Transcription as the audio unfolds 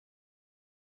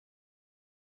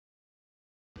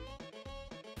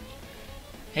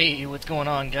Hey, what's going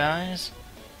on, guys?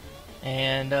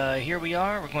 And here we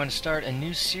are. We're going to start a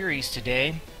new series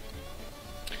today.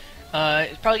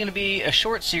 It's probably going to be a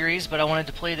short series, but I wanted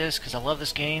to play this because I love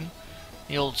this game.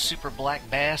 The old Super Black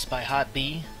Bass by Hot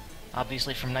B,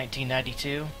 obviously from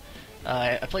 1992.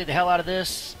 I played the hell out of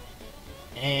this,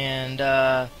 and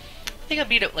I think I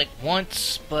beat it like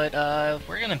once, but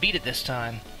we're going to beat it this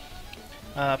time.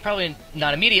 Probably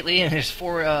not immediately, and there's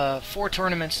four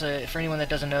tournaments. For anyone that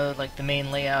doesn't know, like the main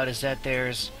layout is that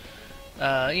there's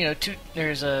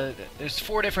there's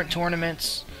 4 different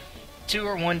tournaments. 2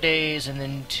 are 1 days, and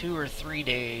then 2 or 3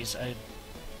 days,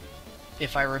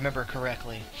 if I remember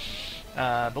correctly.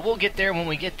 But we'll get there when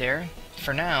we get there.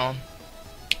 For now,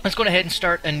 let's go ahead and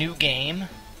start a new game.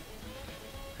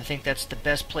 I think that's the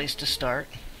best place to start.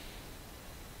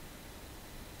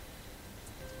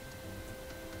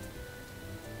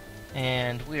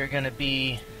 And we are going to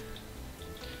be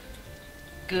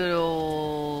good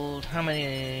old... How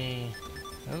many...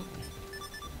 Oh.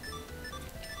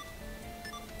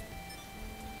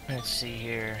 Let's see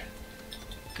here.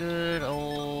 Good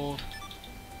old...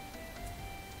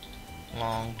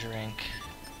 long drink.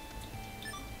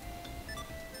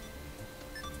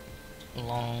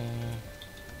 Long...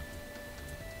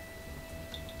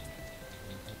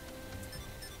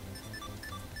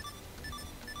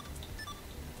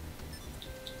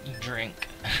 drink.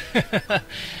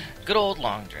 Good old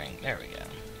long drink. There we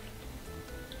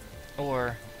go.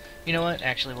 Or, you know what?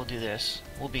 Actually, we'll do this.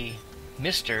 We'll be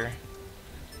Mr.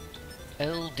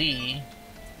 LD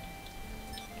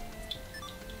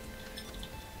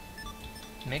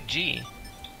McG.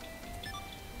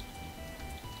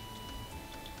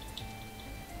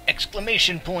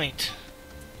 Exclamation point.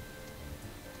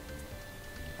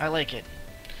 I like it.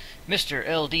 Mr.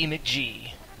 LD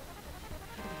McG.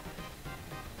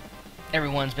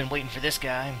 Everyone's been waiting for this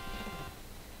guy.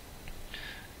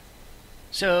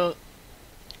 So,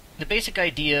 the basic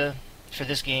idea for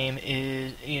this game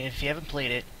is, if you haven't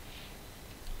played it,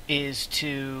 is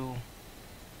to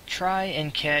try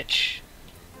and catch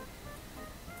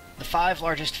the 5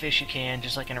 largest fish you can,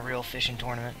 just like in a real fishing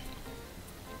tournament.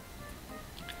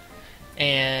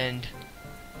 And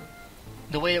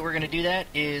the way that we're going to do that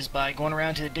is by going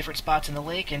around to the different spots in the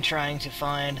lake and trying to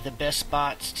find the best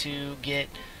spots to get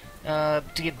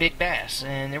big bass.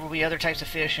 And there will be other types of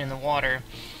fish in the water,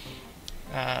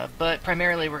 but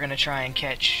primarily we're going to try and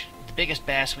catch the biggest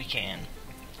bass we can.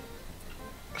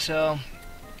 So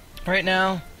right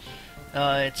now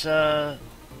it's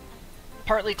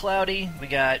partly cloudy. We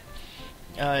got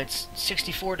it's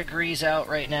 64 degrees out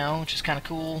right now, which is kind of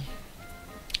cool.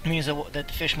 It means that the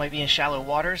fish might be in shallow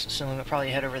waters, so we'll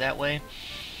probably head over that way.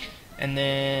 And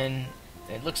then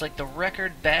it looks like the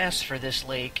record bass for this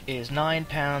lake is 9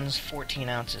 pounds 14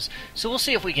 ounces. So we'll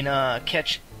see if we can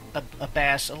catch a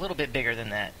bass a little bit bigger than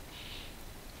that.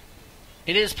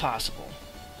 It is possible,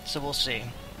 so we'll see.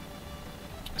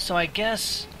 So I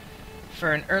guess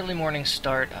for an early morning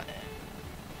start,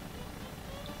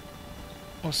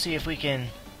 we'll see if we can...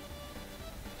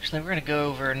 Actually, we're going to go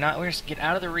over... We're going to get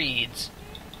out of the reeds,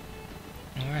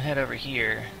 and we're going to head over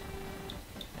here.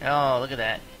 Oh, look at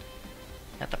that.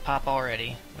 Got the pop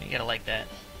already. Well, you gotta like that.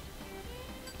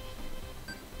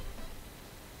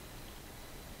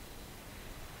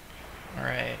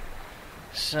 Alright.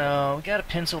 So, we got a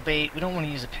pencil bait. We don't want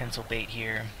to use a pencil bait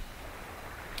here.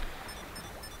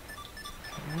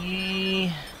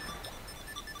 We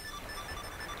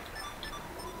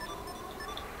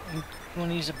want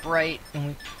to use a bright, and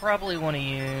we probably want to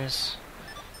use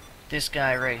this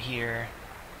guy right here.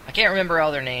 I can't remember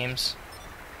all their names,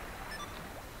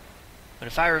 but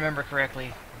if I remember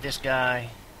correctly, this guy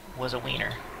was a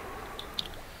wiener.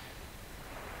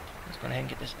 Let's go ahead and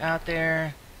get this out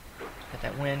there. Got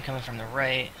that wind coming from the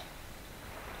right.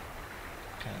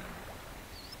 Okay.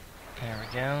 There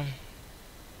we go.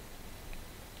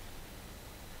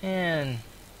 And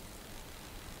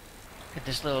get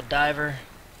this little diver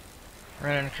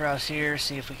running across here,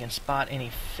 see if we can spot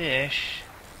any fish.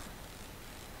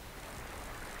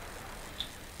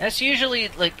 That's usually,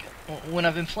 like, when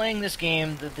I've been playing this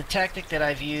game, the tactic that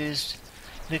I've used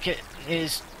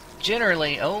is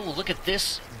generally... Oh, look at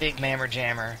this big mammer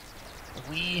jammer.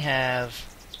 We have...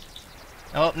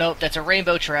 Oh, nope, that's a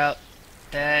rainbow trout.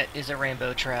 That is a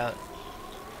rainbow trout.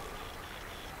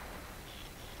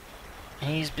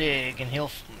 He's big, and he'll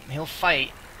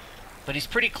fight, but he's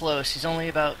pretty close. He's only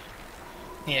about...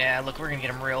 Yeah, look, we're gonna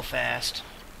get him real fast.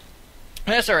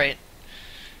 That's alright.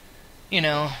 You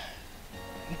know...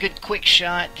 Good quick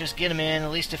shot, just get him in. At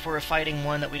least if we're fighting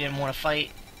one that we didn't want to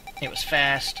fight, it was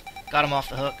fast. Got him off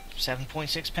the hook.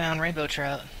 7.6 pound rainbow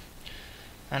trout.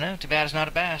 I know, too bad it's not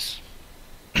a bass.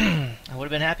 I would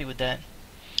have been happy with that.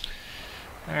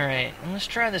 Alright, let's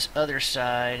try this other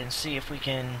side and see if we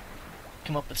can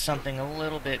come up with something a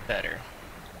little bit better.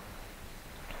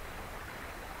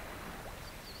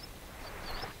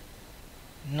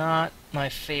 Not my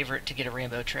favorite to get a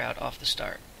rainbow trout off the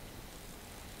start.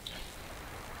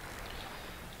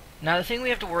 Now the thing we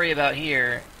have to worry about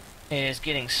here is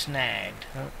getting snagged.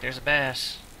 Oh, there's a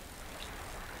bass.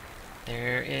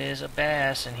 There is a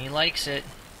bass, and he likes it.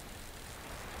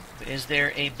 But is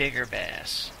there a bigger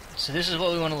bass? So this is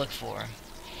what we want to look for.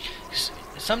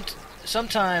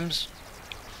 Sometimes...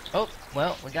 Oh,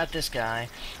 well, we got this guy.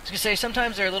 I was going to say,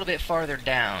 sometimes they're a little bit farther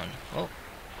down. Oh.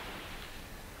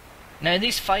 Now in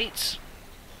these fights,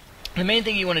 the main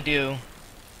thing you want to do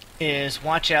is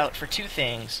watch out for two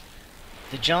things.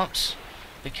 The jumps,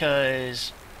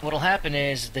 because what'll happen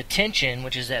is the tension,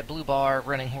 which is that blue bar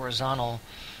running horizontal,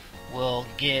 will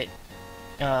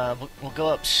go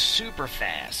up super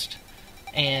fast,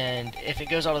 and if it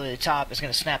goes all the way to the top, it's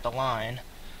going to snap the line.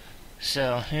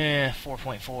 So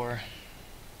 4.4.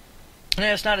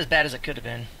 Yeah, it's not as bad as it could have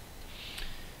been.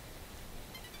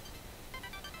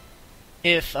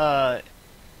 If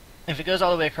it goes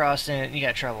all the way across, then you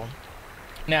got trouble.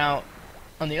 Now,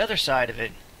 on the other side of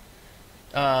it,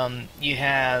 you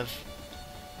have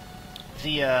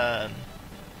the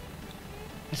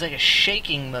it's like a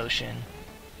shaking motion,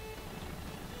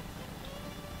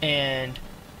 and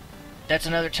that's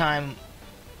another time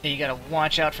that you gotta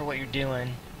watch out for what you're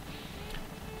doing.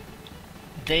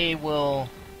 They will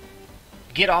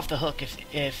get off the hook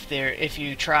if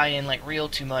you try and like reel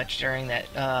too much during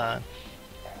that.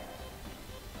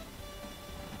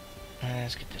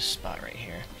 Let's get this spot right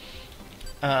here.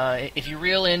 If you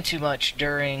reel in too much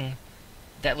during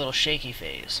that little shaky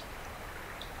phase.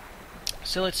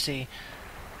 So let's see.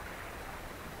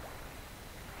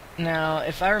 Now,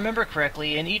 if I remember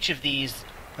correctly, in each of these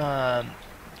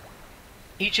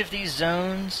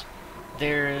zones,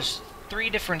 there's 3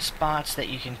 different spots that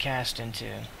you can cast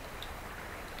into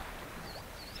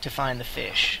to find the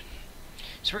fish.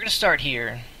 So we're going to start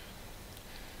here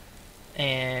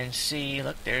and see.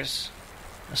 Look, there's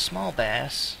a small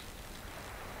bass.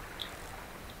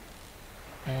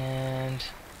 And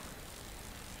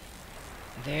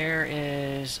there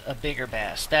is a bigger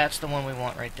bass. That's the one we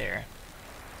want right there.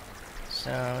 So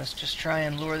let's just try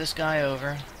and lure this guy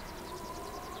over.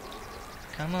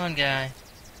 Come on, guy.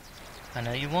 I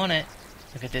know you want it.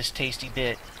 Look at this tasty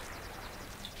bit.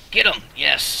 Get him!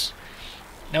 Yes!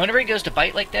 Now whenever he goes to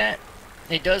bite like that,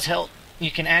 it does help. You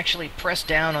can actually press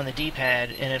down on the D-pad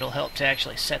and it'll help to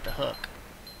actually set the hook.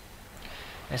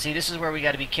 Now see, this is where we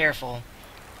got to be careful.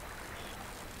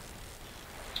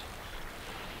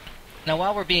 Now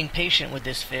while we're being patient with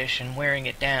this fish and wearing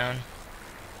it down,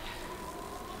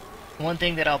 one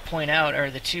thing that I'll point out are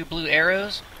the 2 blue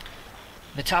arrows.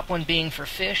 The top one being for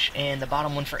fish and the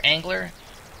bottom one for angler.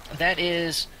 That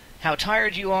is how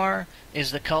tired you are,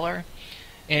 is the color.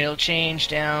 And it'll change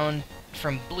down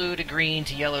from blue to green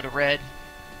to yellow to red.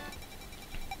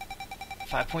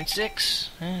 5.6.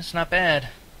 It's not bad.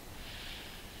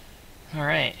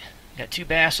 Alright, got 2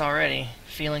 bass already.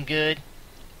 Feeling good.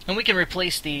 And we can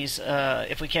replace these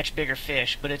if we catch bigger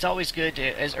fish, but it's always good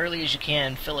to, as early as you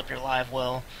can, fill up your live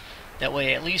well. That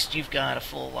way at least you've got a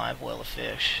full live well of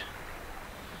fish.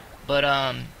 But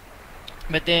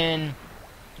then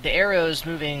the arrows,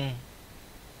 moving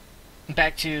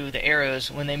back to the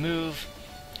arrows, when they move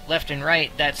left and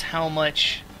right, that's how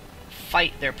much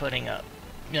fight they're putting up.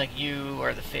 Like you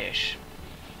or the fish.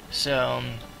 So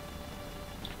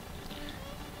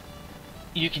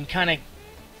you can kind of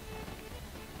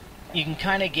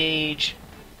gauge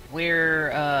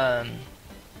where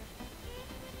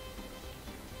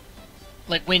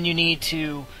like when you need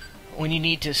to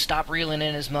stop reeling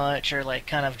in as much, or like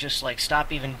kind of just like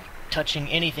stop even touching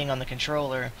anything on the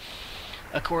controller,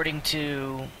 according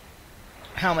to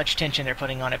how much tension they're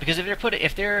putting on it. Because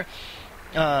if they're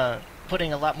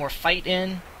putting a lot more fight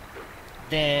in,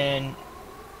 then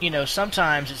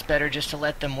sometimes it's better just to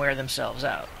let them wear themselves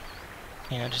out.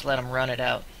 Just let them run it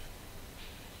out.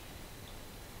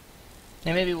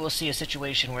 And maybe we'll see a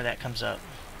situation where that comes up.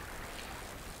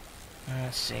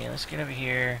 Let's see, let's get over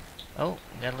here. Oh,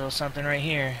 got a little something right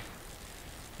here.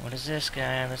 What is this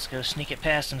guy? Let's go sneak it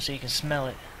past him so you can smell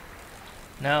it.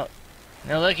 No.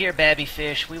 No, look here, babby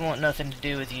fish. We want nothing to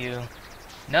do with you.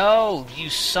 No, you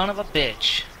son of a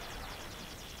bitch.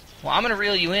 Well, I'm going to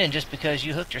reel you in just because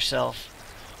you hooked yourself.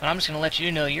 But I'm just going to let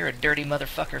you know you're a dirty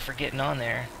motherfucker for getting on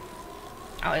there.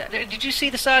 Oh, did you see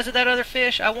the size of that other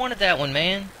fish? I wanted that one,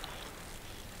 man.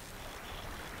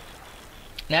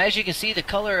 Now, as you can see, the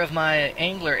color of my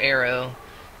angler arrow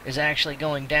is actually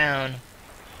going down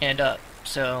and up.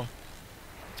 So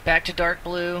it's back to dark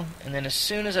blue, and then as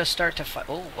soon as I start to fight,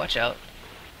 oh, watch out.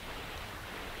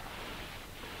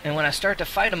 And when I start to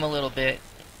fight him a little bit,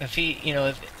 if he, you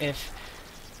know, if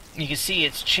you can see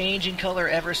it's changing color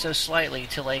ever so slightly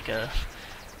to like a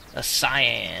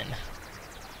cyan.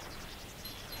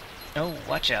 Oh,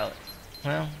 watch out.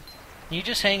 Well, you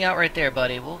just hang out right there,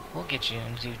 buddy. We'll get you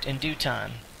in due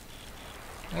time.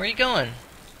 Where are you going?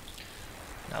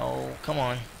 No, come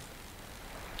on.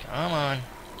 Come on.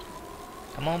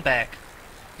 Come on back.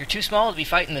 You're too small to be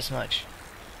fighting this much.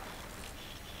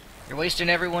 You're wasting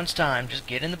everyone's time. Just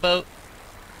get in the boat,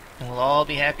 and we'll all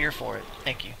be happier for it.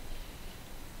 Thank you.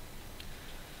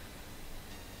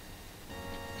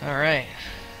 Alright.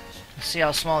 Let's see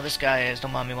how small this guy is.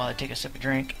 Don't mind me while I take a sip of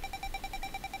drink.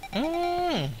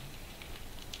 I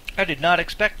did not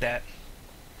expect that.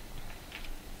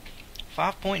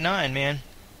 5.9, man.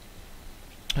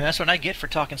 That's what I get for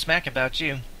talking smack about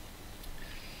you.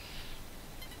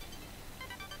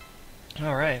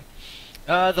 Alright.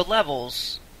 The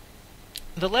levels.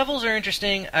 The levels are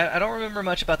interesting. I don't remember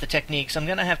much about the techniques. I'm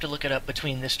going to have to look it up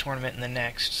between this tournament and the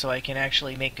next so I can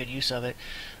actually make good use of it.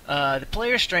 The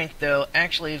player strength, though,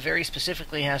 actually very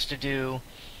specifically has to do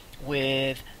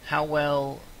with how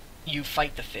well you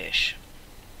fight the fish.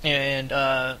 And,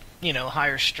 you know,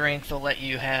 higher strength will let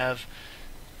you have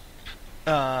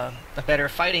a better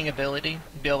fighting ability.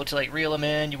 Be able to, like, reel them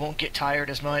in. You won't get tired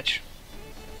as much.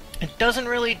 It doesn't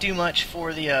really do much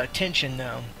for the tension,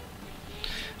 though.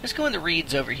 Let's go in the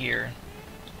reeds over here.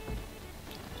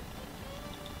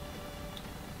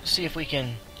 See if we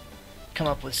can come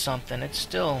up with something. It's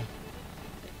still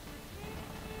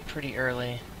pretty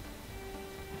early.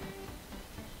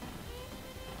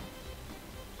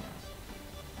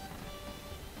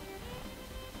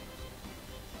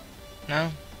 No?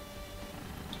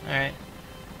 Alright.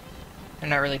 They're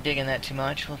not really digging that too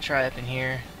much. We'll try up in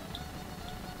here.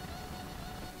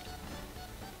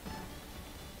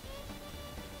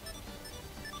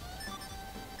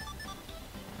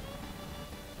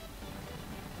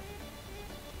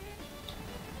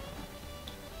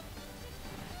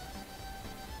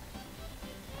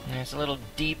 It's a little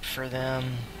deep for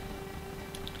them.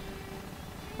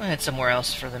 I'll head somewhere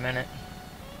else for the minute.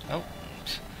 Oh,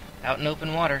 out in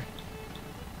open water.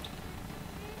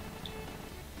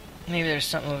 Maybe there's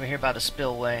something over here by the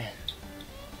spillway.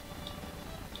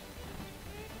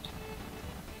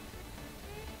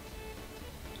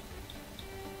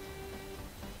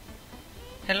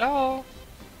 Hello?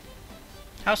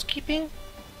 Housekeeping?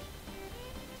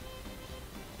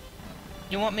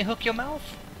 You want me hook your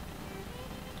mouth?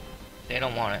 They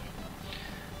don't want it.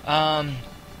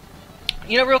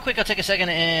 You know, real quick, I'll take a second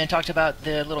and talk about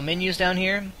the little menus down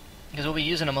here, because we'll be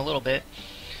using them a little bit.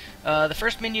 The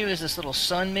first menu is this little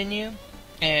sun menu,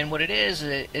 and what it is,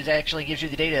 it actually gives you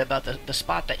the data about the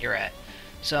spot that you're at.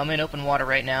 So I'm in open water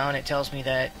right now, and it tells me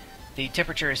that the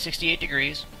temperature is 68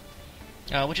 degrees,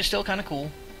 which is still kind of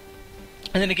cool.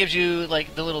 And then it gives you,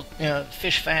 like, the little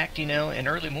fish fact, you know, in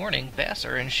early morning, bass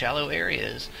are in shallow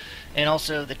areas. And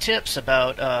also the tips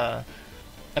about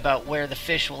where the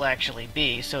fish will actually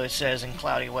be. So it says in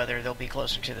cloudy weather they'll be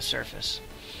closer to the surface.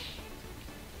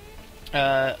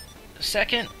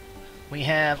 Second, we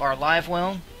have our live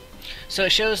well. So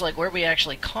it shows like where we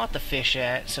actually caught the fish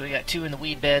at. So we got 2 in the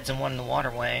weed beds and 1 in the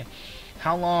waterway.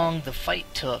 How long the fight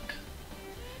took,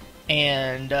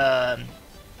 and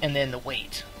then the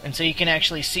weight. And so you can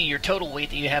actually see your total weight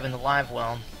that you have in the live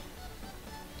well.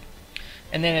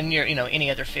 And then in your, any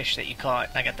other fish that you caught.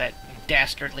 I got that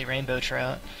dastardly rainbow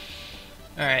trout.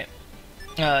 Alright.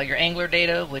 Your angler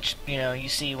data, which, you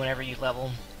see whenever you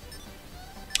level.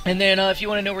 And then if you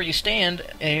want to know where you stand,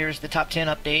 here's the top 10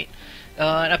 update.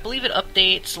 And I believe it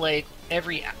updates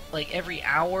every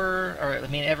hour, or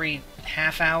every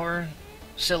half hour.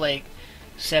 So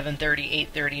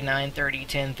 7:30, 8:30, 9:30,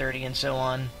 10:30, and so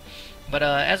on. But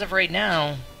as of right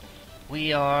now,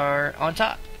 we are on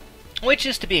top. Which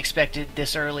is to be expected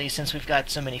this early since we've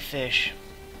got so many fish.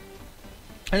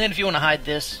 And then if you want to hide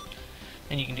this,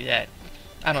 then you can do that.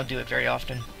 I don't do it very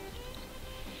often.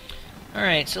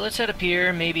 Alright, so let's head up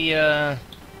here. Maybe,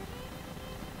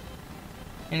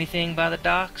 anything by the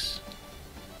docks?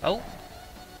 Oh!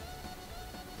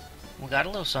 We got a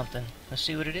little something. Let's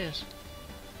see what it is.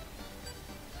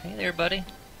 Hey there, buddy.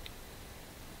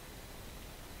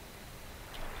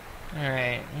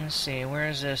 Alright, let's see. Where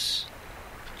is this?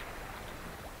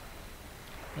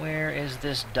 Where is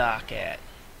this dock at?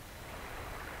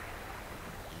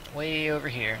 Way over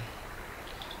here.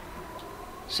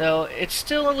 So, it's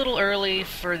still a little early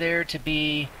for there to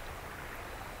be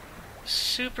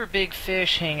super big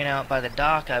fish hanging out by the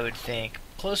dock, I would think.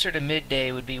 closer to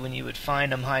midday would be when you would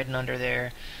find them hiding under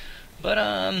there.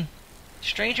 But,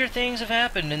 stranger things have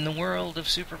happened in the world of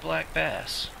super black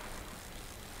bass.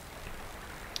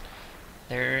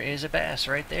 There is a bass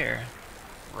right there,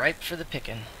 ripe for the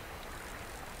picking.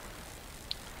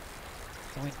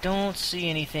 We don't see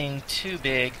anything too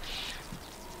big.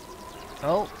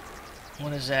 Oh,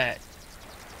 what is that?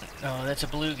 Oh, that's a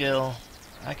bluegill.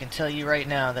 I can tell you right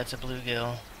now that's a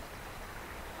bluegill.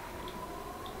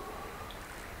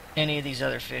 Any of these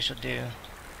other fish will do.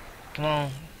 Come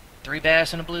on. 3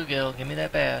 bass and a bluegill. Give me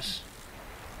that bass.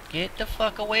 Get the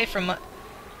fuck away from my...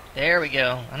 There we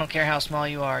go. I don't care how small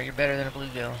you are. You're better than a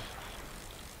bluegill.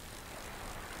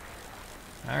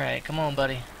 Alright, come on,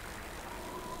 buddy.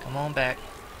 Come on back.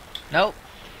 Nope.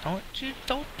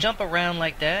 Don't jump around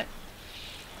like that.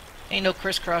 Ain't no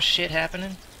crisscross shit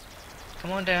happening.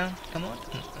 Come on down. Come on.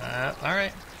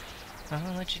 Alright.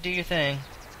 I'll let you do your thing.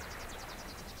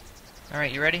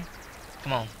 Alright, you ready?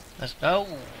 Come on. Let's... Oh,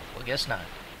 I guess not.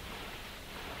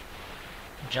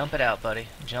 Jump it out, buddy.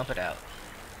 Jump it out.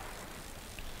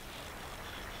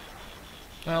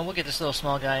 Well, we'll get this little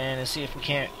small guy in and see if we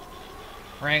can't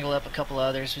wrangle up a couple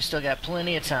others. We still got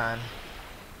plenty of time.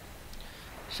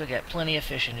 Still got plenty of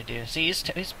fishing to do. See,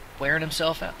 he's wearing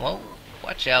himself out. Whoa,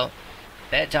 watch out.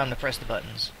 Bad time to press the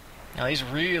buttons. Now he's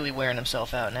really wearing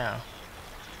himself out now.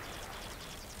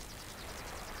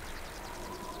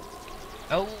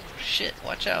 Oh, shit,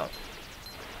 watch out.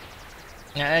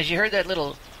 Now, as you heard that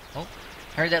little... Oh,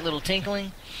 heard that little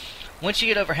tinkling? Once you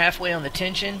get over halfway on the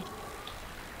tension,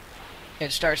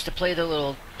 it starts to play that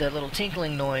little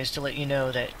tinkling noise to let you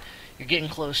know that you're getting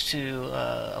close to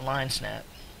a line snap.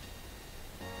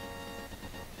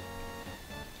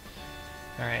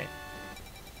 Alright.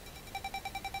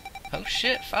 Oh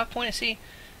shit, 5 points. See,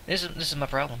 this is my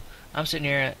problem. I'm sitting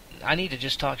here, I need to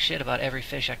just talk shit about every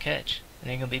fish I catch. And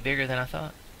they're gonna be bigger than I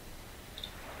thought.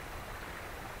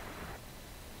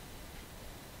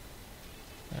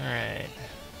 Alright.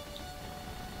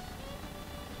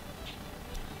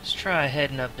 Let's try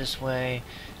heading up this way.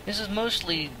 This is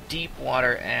mostly deep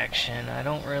water action. I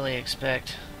don't really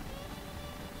expect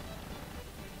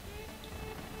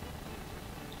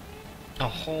a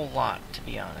whole lot, to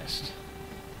be honest.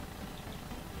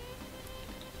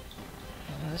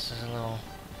 This is a little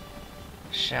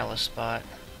shallow spot.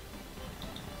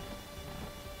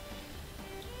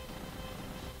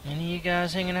 Any of you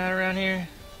guys hanging out around here?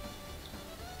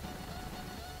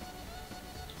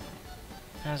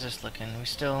 How's this looking? We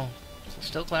still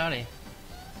cloudy.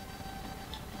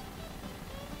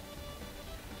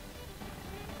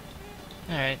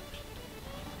 Alright.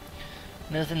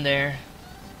 Nothing there.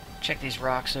 Check these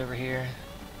rocks over here.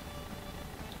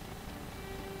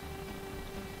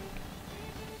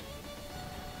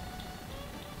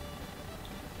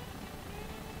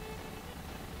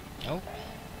 Oh.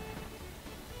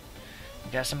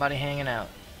 Got somebody hanging out.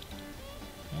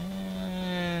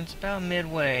 It's about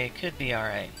midway. Could be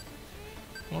alright.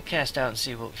 We'll cast out and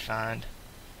see what we find.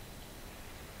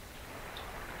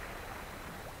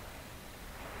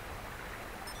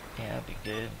 Yeah, that'd be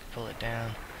good. Pull it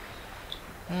down.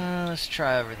 Let's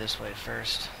try over this way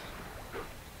first.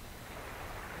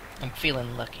 I'm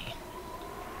feeling lucky.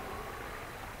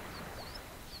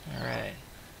 Alright.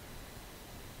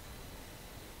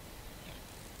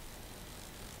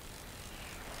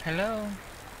 Hello?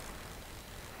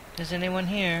 Is anyone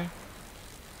here?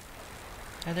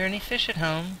 Are there any fish at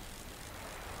home?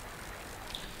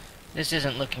 This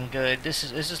isn't looking good. This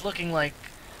is looking like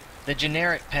the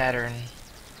generic pattern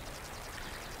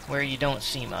where you don't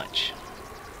see much.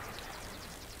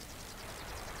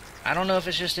 I don't know if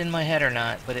it's just in my head or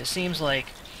not, but it seems like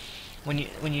when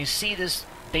you see this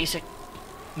basic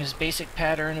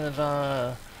pattern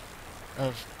of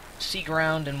sea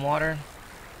ground and water,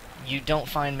 you don't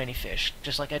find many fish.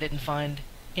 Just like I didn't find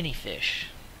any fish.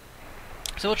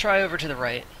 So we'll try over to the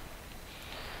right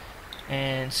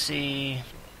and see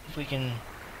if we can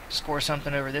score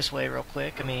something over this way real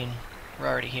quick. I mean, we're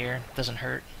already here. Doesn't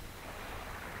hurt.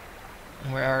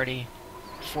 And we're already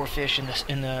 4 fish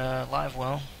in the live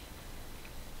well.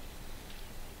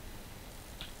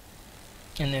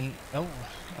 And then, oh,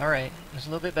 alright. It's a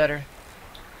little bit better.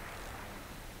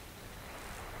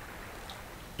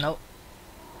 Nope.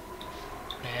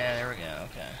 Yeah, there we go,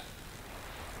 okay.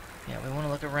 Yeah, we want to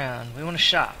look around. We want to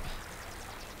shop.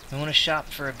 We want to shop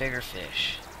for a bigger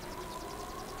fish.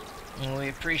 And we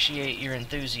appreciate your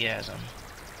enthusiasm.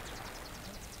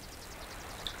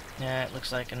 Yeah, it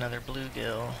looks like another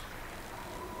bluegill.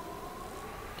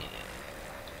 Yeah.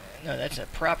 No, that's a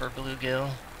proper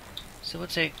bluegill. So we'll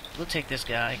take this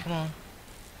guy. Come on.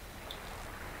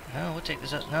 No, we'll take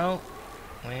this up. No.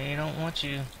 We don't want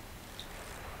you.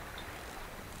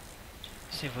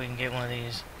 See if we can get one of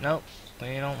these. Nope,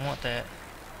 we don't want that.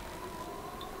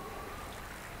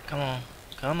 Come on,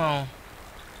 come on.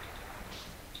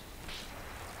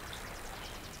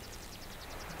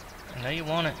 I know you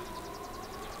want it.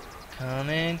 Come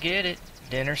and get it.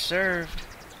 Dinner served.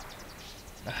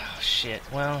 Oh, shit.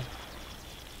 Well.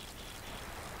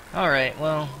 Alright,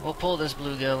 well, we'll pull this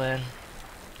bluegill in.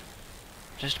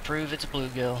 Just to prove it's a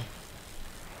bluegill.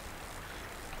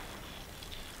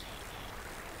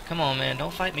 Come on, man.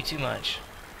 Don't fight me too much.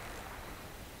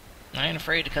 I ain't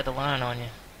afraid to cut the line on you.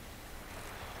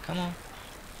 Come on.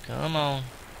 Come on.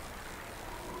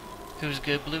 Who's a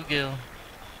good bluegill?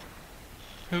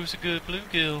 Who's a good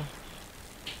bluegill?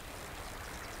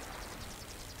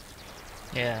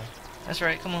 Yeah, that's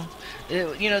right. Come on.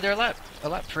 You know, they're a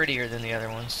lot prettier than the other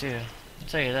ones too. I'll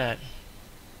tell you that.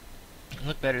 They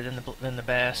look better than the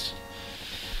bass.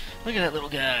 Look at that little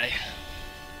guy.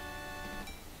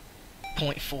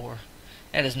 0.4.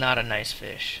 That is not a nice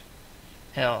fish.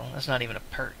 Hell, that's not even a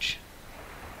perch.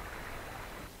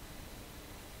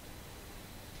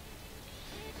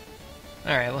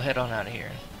 Alright, we'll head on out of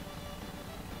here.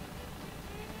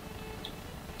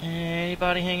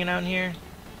 Anybody hanging out in here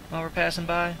while we're passing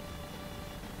by?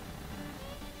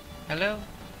 Hello?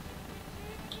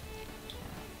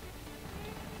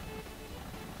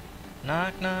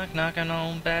 Knock, knock, knocking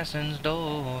on Bassin's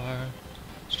door.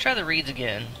 Let's try the reeds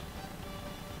again.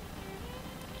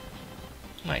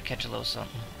 Might catch a little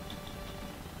something.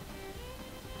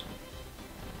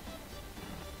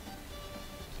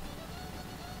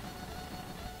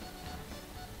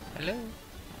 Hello?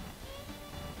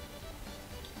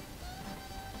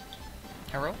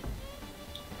 Hello?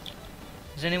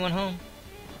 Is anyone home?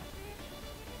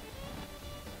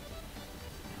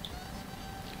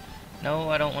 No,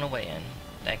 I don't want to weigh in.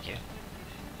 Thank you.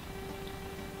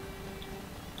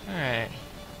 Alright.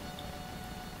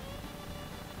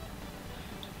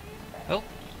 Oh.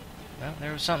 Well,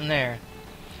 there was something there.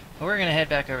 But we're gonna head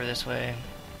back over this way.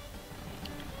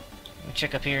 We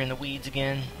check up here in the weeds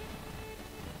again.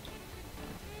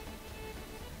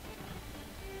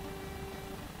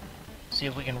 See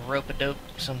if we can rope-a-dope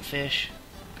some fish.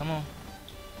 Come on.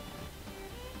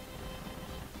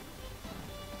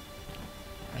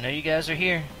 I know you guys are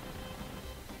here.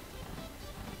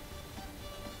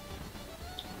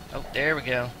 Oh, there we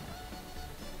go.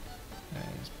 Alright,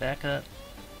 let's back up.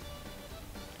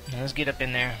 Now let's get up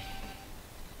in there.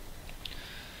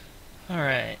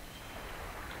 Alright.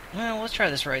 Well, let's try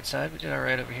this right side. We did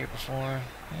alright over here before.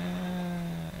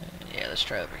 Yeah, let's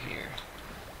try over here.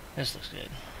 This looks good.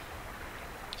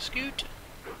 Scoot.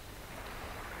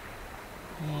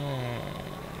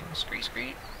 Screet,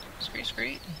 screet. Screet,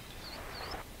 screet.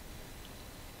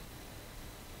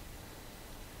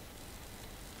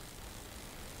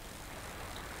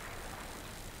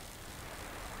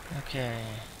 Okay.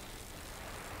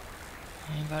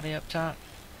 Anybody up top?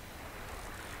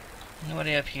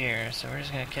 Nobody up here, so we're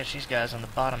just gonna catch these guys on the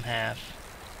bottom half.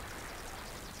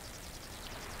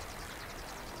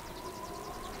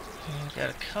 And we've got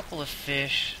a couple of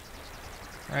fish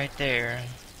right there.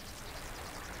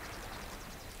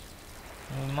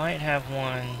 We might have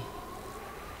one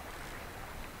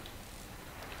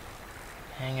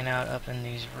hanging out up in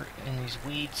these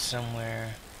weeds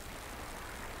somewhere.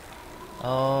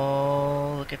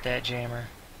 Oh, look at that jammer.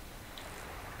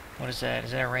 What is that?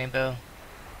 Is that a rainbow?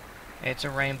 It's a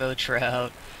rainbow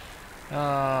trout.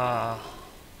 Oh.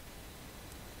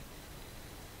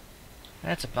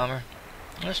 That's a bummer.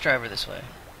 Let's drive her this way.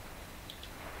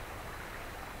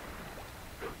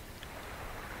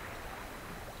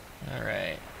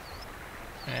 Alright.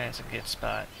 That's a good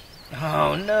spot.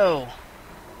 Oh no!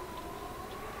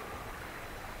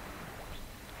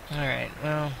 Alright,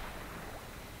 well,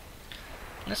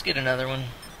 let's get another one.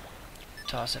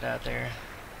 Toss it out there.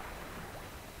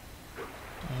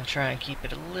 I'm going to try and keep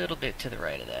it a little bit to the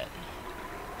right of that.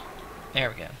 There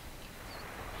we go.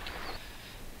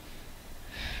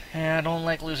 And I don't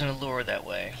like losing a lure that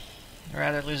way. I'd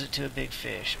rather lose it to a big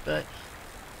fish, but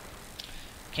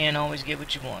can't always get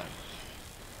what you want.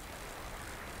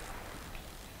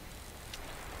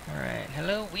 Alright,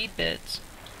 hello weed beds.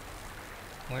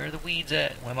 Where are the weeds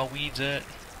at? Where my weeds at?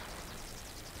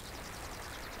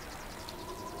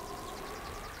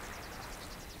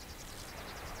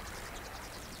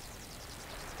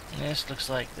 This looks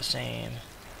like the same.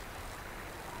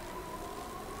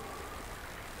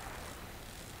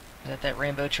 Is that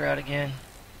rainbow trout again?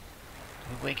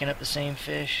 Are we waking up the same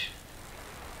fish?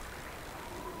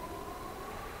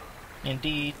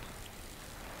 Indeed.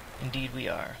 Indeed we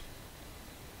are.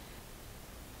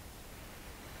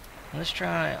 Let's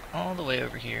try all the way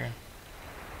over here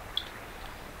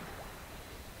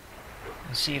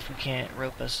and see if we can't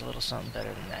rope us a little something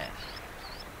better than that.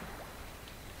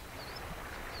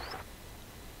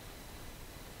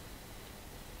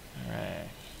 Alright.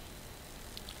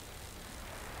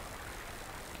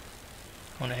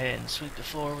 Going ahead and sweep the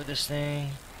floor with this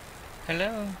thing.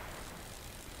 Hello?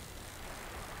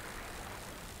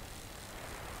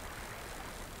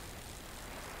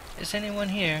 Is anyone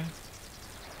here?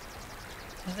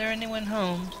 Is there anyone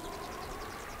home?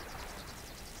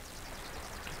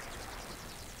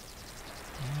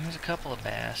 There's a couple of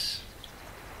bass.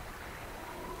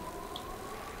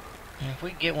 And if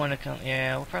we get one to come,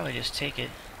 yeah, we'll probably just take it.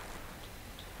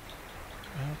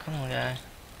 Oh, come on, guy.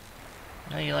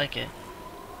 I know you like it.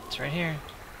 It's right here.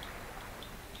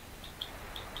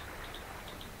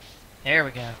 There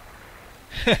we go.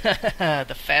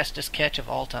 The fastest catch of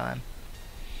all time.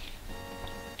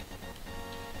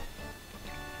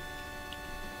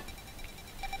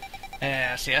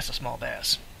 Yeah, see, that's a small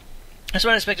bass. That's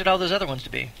what I expected all those other ones to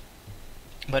be.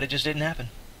 But it just didn't happen.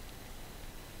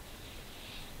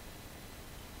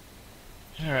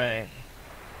 Alright.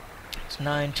 It's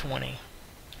 9:20.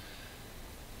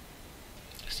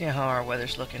 See how our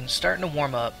weather's looking. It's starting to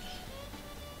warm up.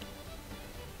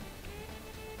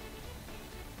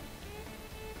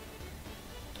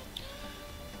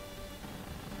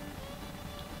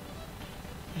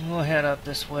 We'll head up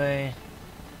this way.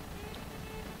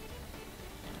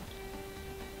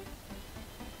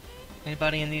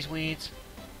 Anybody in these weeds?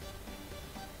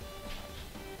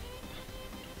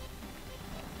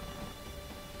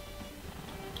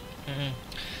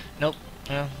 Nope.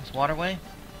 Well, it's waterway.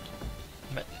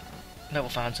 But we'll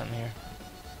find something here.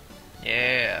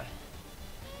 Yeah.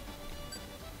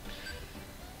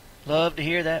 Love to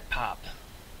hear that pop.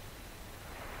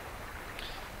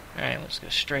 Alright, let's go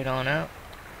straight on out.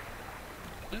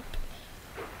 Boop.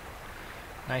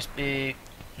 Nice big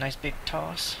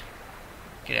toss.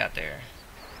 Get out there.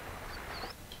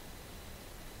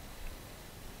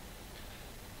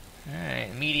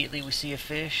 Alright, immediately we see a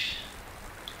fish.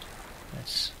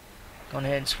 Let's go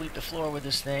ahead and sweep the floor with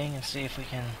this thing and see if we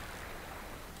can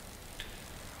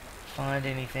find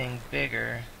anything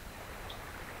bigger.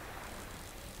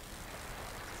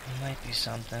 It might be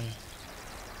something.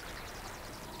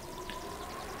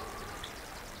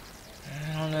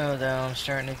 I don't know though, I'm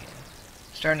starting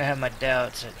to have my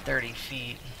doubts at 30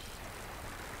 feet.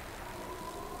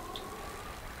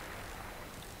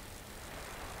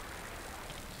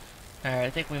 Alright, I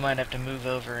think we might have to move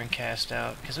over and cast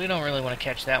out, because we don't really want to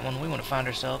catch that one. We want to find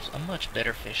ourselves a much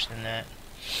better fish than that.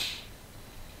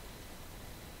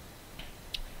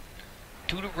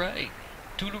 To the right!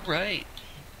 To the right!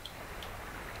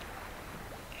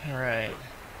 Alright.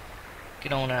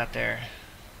 Get on out there.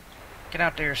 Get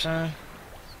out there, son.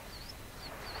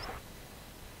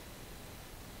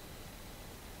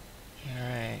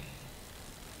 Alright.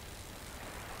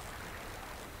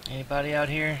 Anybody out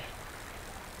here?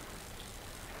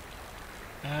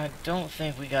 I don't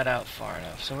think we got out far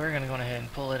enough, so we're going to go ahead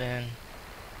and pull it in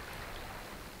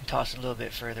and toss it a little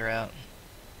bit further out.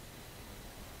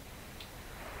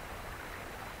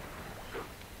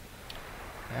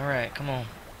 Alright, come on.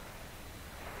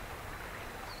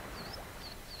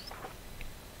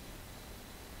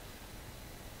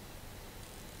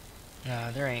 Nah,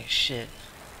 there ain't shit.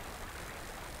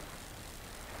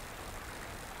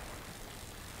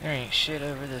 There ain't shit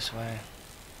over this way.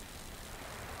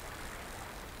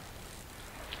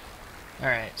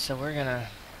 Alright, so we're gonna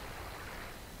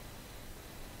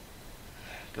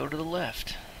go to the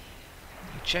left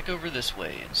and check over this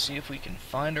way and see if we can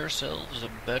find ourselves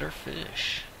a better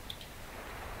fish.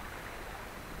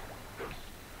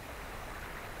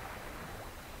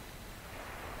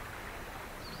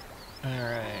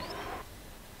 Alright.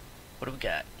 What do we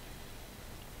got?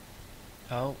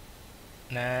 Oh,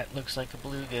 that looks like a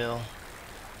bluegill.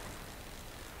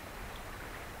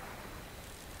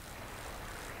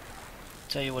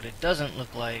 Tell you what, it doesn't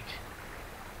look like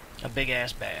a big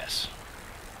ass bass.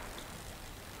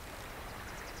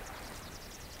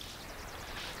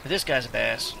 But this guy's a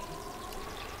bass.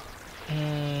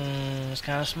 It's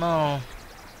kind of small.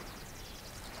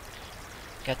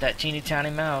 Got that teeny tiny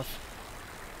mouth.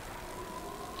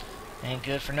 Ain't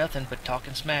good for nothing but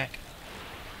talking smack.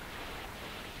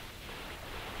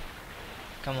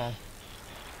 Come on.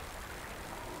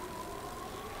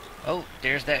 Oh,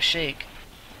 there's that shake.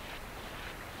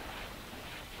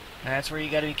 That's where you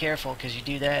gotta be careful, because you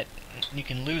do that, you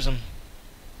can lose them.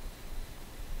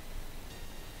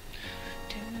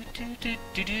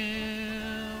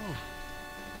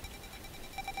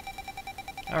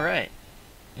 Alright.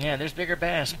 Yeah, there's bigger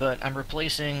bass, but I'm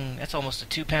replacing... That's almost a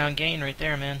 2-pound gain right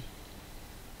there, man.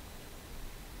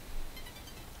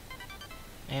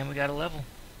 And we got a level.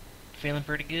 Feeling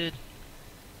pretty good.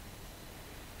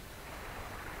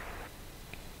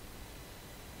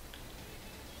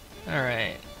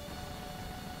 Alright.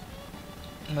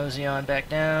 Mosey on back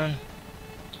down.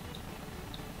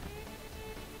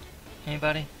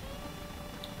 Anybody?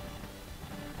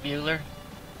 Bueller?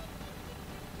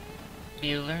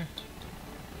 Bueller?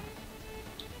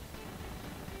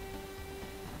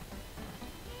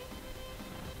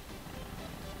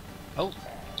 Oh,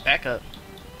 back up.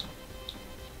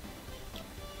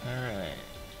 Alright.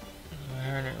 I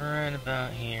heard it right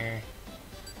about here.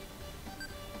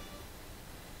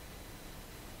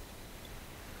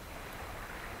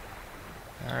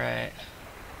 Alright.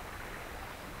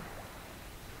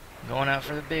 Going out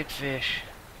for the big fish.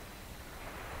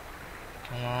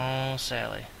 Come on,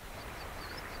 Sally.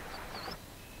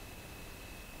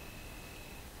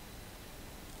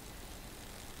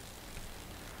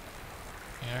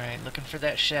 Alright, looking for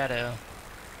that shadow.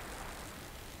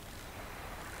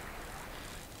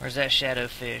 Where's that shadow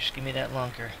fish? Give me that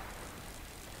lunker.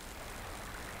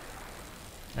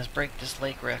 Let's break this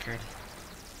lake record.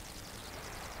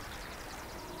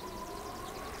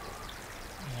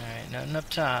 Alright, nothing up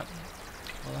top.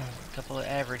 A couple of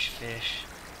average fish.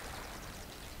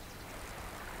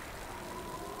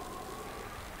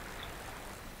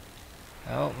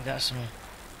 Oh, we got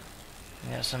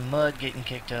some mud getting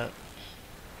kicked up.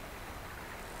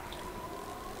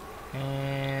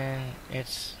 And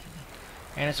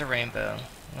it's a rainbow.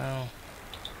 Well,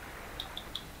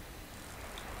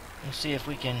 let's see if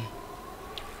we can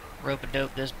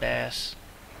rope-a-dope this bass.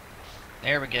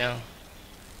 There we go.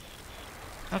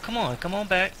 Oh, come on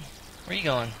back. Where you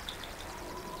going?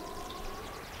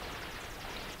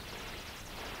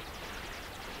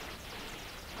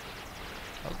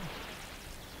 Oh.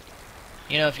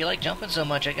 You know, if you like jumping so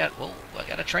much, I got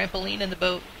a trampoline in the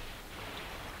boat.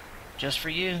 Just for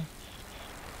you.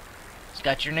 It's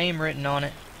got your name written on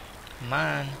it.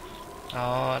 Mine. Oh,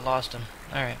 I lost him.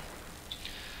 Alright.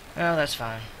 Well, that's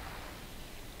fine.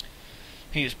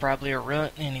 He was probably a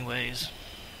runt anyways.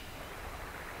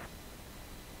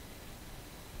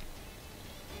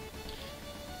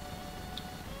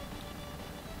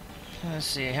 Let's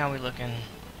see, how we looking?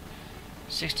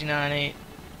 69.8.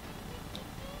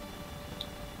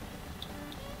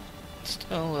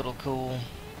 Still a little cool.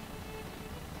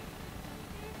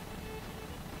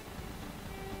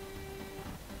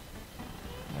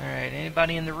 Alright,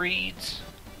 anybody in the reeds?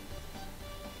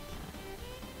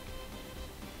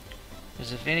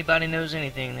 Because if anybody knows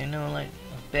anything, they know like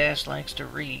a bass likes to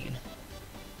read.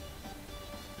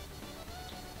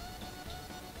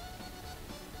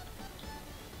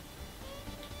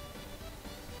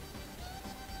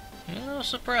 I'm a little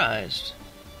surprised.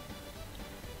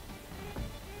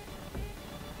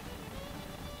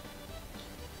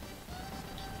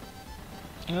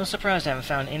 I'm a little surprised I haven't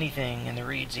found anything in the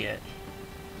reeds yet.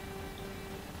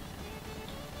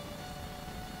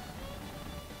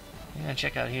 I'm gonna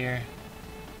check out here.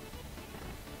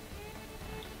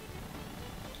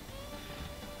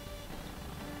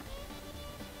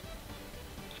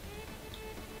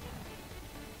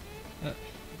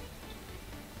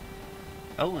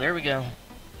 Oh, there we go.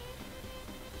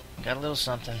 Got a little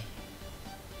something.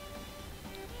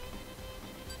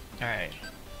 Alright.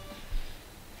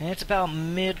 And it's about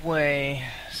midway,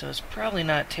 so it's probably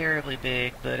not terribly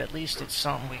big, but at least it's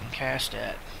something we can cast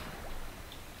at.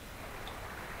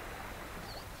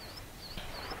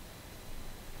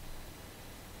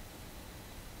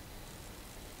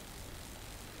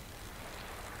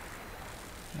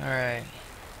 Alright.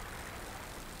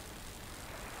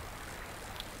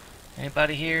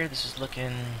 Anybody here? This is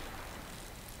looking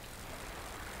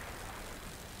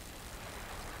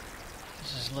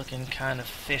kind of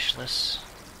fishless.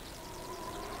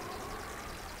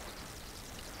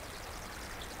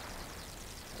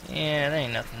 Yeah, there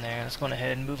ain't nothing there. Let's go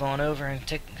ahead and move on over and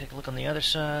take a look on the other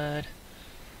side.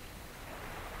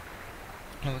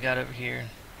 What we got over here?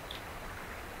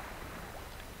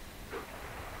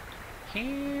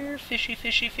 Here, fishy,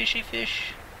 fishy, fishy,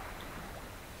 fish.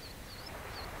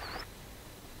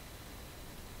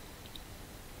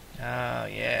 Oh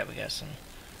yeah, we got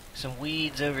some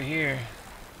weeds over here.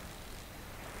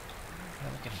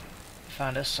 Well, we can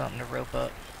find us something to rope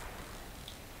up.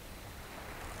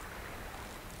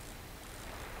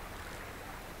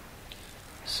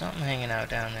 Something hanging out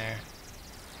down there.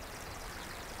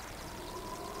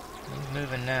 He's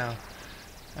moving now.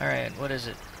 Alright, what is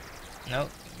it?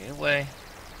 Nope, get away.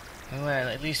 Get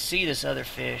away. At least see this other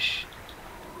fish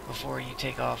before you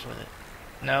take off with it.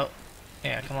 No.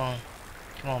 Yeah, come on.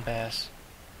 Come on, bass.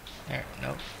 There,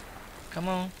 nope. Come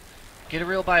on. Get a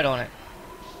real bite on it.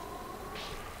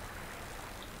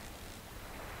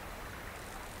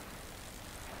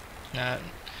 No.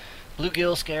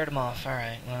 Bluegill scared him off.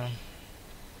 Alright, well.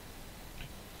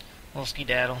 We'll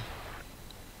skedaddle.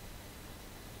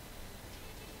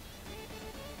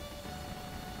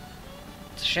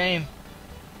 It's a shame.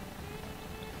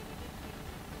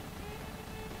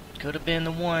 Could have been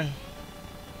the one.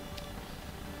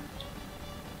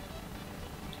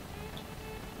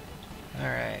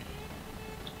 Alright.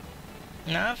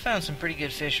 Now, I've found some pretty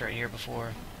good fish right here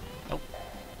before. Oh.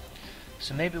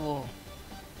 So maybe we'll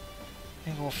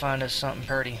find us something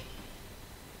pretty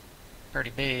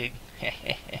big.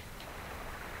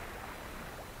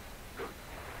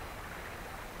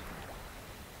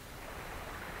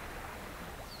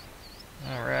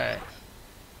 Alright.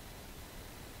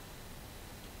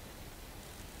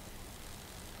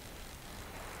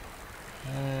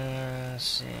 Let's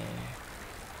see.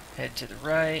 Head to the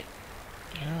right.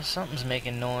 Oh, something's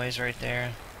making noise right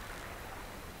there.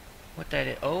 What that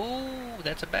is? Oh,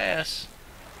 that's a bass.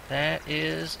 That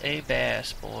is a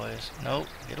bass, boys. Nope,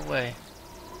 get away.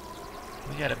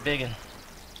 We got a big one.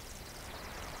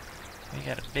 We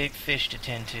got a big fish to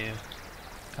tend to.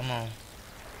 Come on.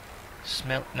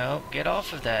 Smell. No, get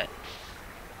off of that.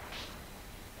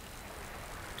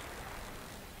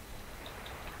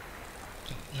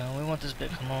 No, we want this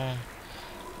big. Come on.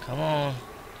 Come on.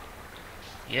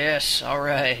 Yes,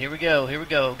 alright. Here we go. Here we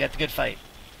go. Got the good fight.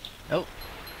 Nope.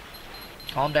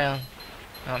 Calm down.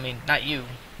 I mean, not you.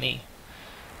 Me.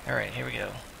 Alright, here we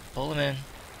go. Pull him in.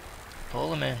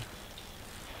 Pull him in.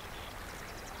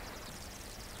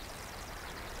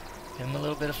 Give him a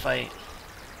little bit of fight.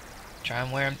 Try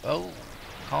and wear him. Oh,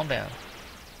 calm down.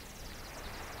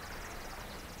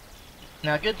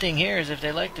 Now, good thing here is if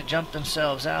they like to jump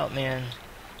themselves out, man,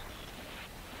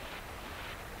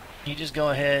 you just go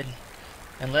ahead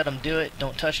and let them do it.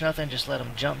 Don't touch nothing. Just let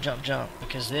them jump, jump, jump.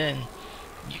 Because then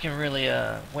you can really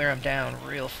wear them down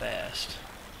real fast.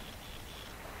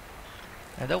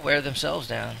 And they'll wear themselves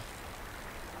down.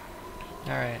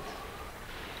 Alright.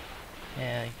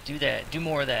 Yeah, do that. Do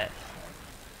more of that.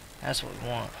 That's what we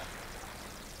want.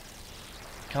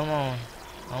 Come on.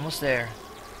 Almost there.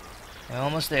 We're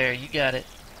almost there. You got it.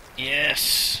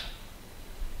 Yes!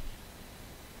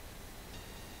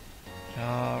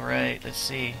 Alright, let's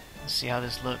see. Let's see how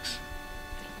this looks.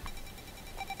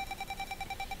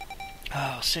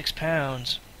 Oh, 6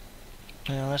 pounds.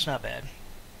 Well, that's not bad.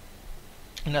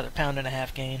 Another 1.5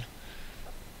 pound gain.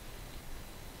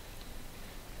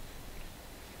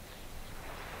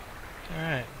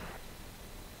 Alright.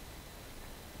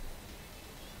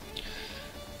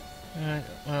 Alright,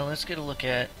 well, let's get a look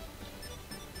at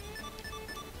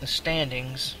the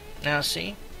standings. Now,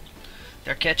 see?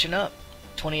 They're catching up.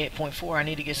 28.4. I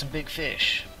need to get some big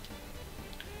fish.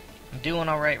 I'm doing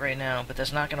alright right now, but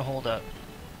that's not going to hold up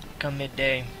come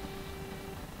midday.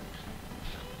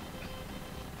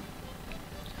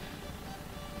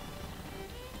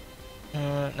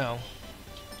 No.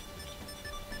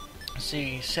 Let's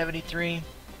see, 73.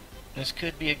 This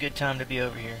could be a good time to be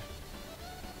over here.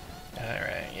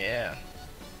 Alright, yeah.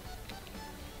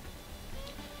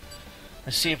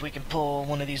 Let's see if we can pull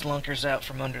one of these lunkers out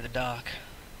from under the dock.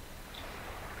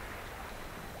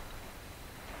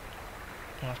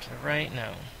 Off to the right?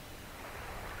 No.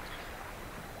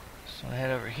 So I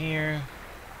head over here.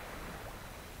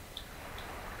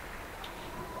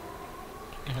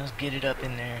 And let's get it up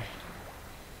in there.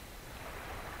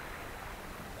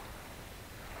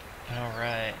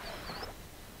 Alright.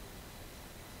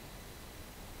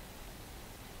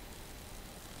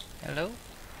 Hello?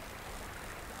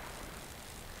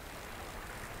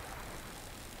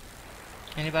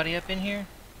 Anybody up in here?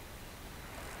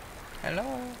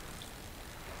 Hello?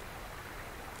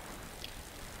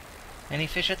 Any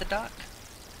fish at the dock?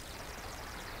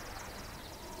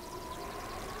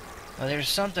 Well, there's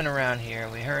something around here.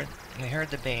 We heard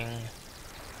the bing.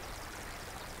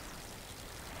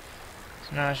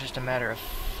 So now it's just a matter of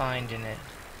finding it.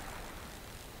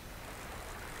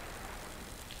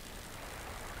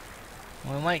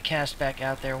 We might cast back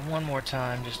out there one more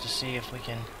time just to see if we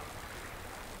can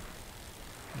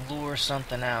lure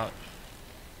something out.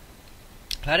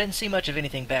 I didn't see much of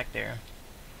anything back there.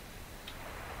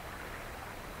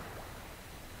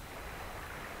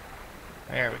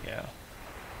 There we go.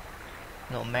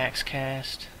 Little max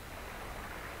cast.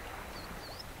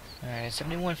 Alright,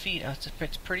 71 feet.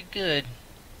 It's pretty good.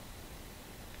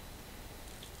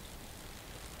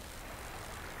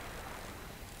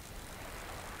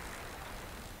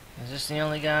 Is this the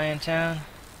only guy in town?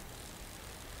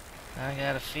 I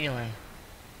got a feeling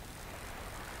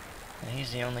that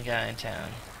he's the only guy in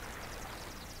town.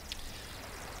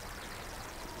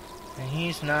 And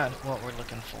he's not what we're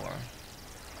looking for.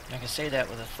 I can say that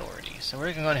with authority. So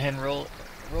we're going to go ahead and roll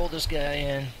this guy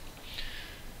in.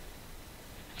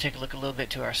 Take a look a little bit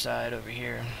to our side over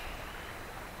here.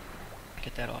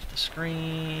 Get that off the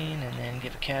screen, and then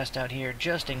give a cast out here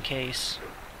just in case.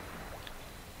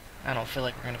 I don't feel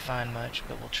like we're going to find much,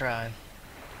 but we'll try.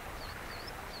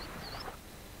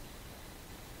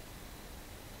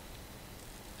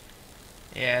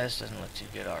 Yeah, this doesn't look too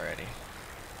good already.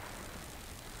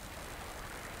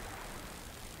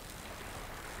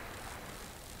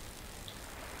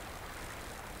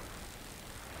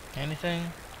 Anything?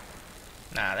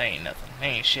 Nah, there ain't nothing. There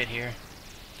ain't shit here.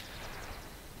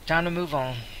 Time to move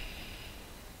on.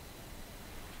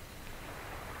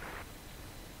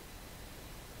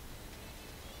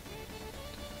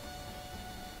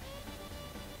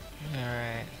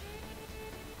 Alright.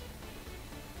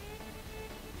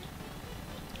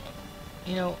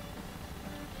 You know,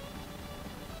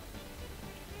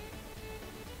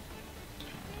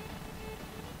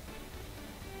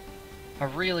 I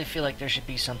really feel like there should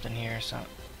be something here, so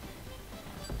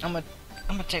I'm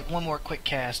gonna take one more quick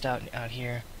cast out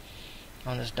here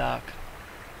on this dock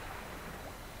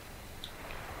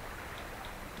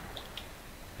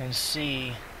and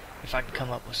see if I can come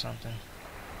up with something.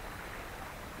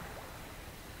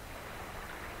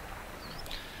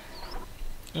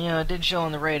 You know, it didn't show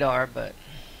on the radar, but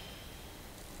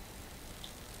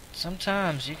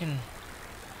sometimes you can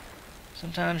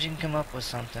come up with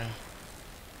something,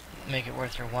 make it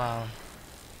worth your while.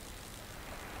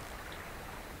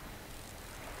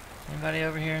 Anybody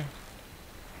over here?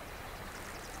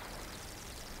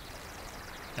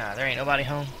 Nah, there ain't nobody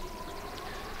home.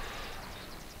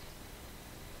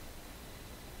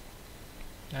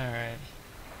 Alright.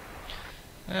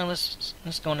 Well, let's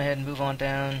go ahead and move on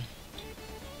down.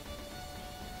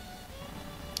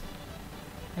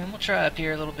 And we'll try up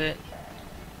here a little bit.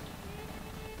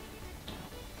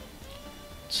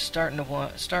 It's starting to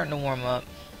warm up.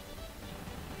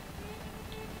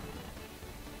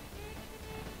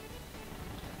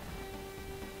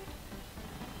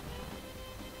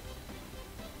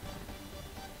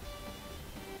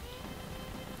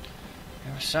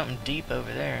 There was something deep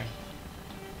over there.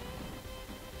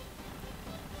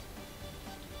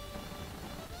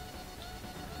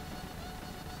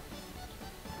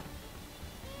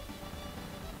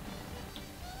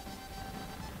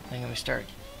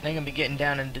 They're gonna be getting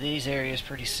down into these areas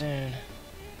pretty soon.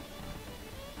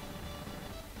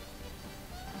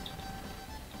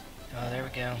 Oh, there we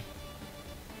go.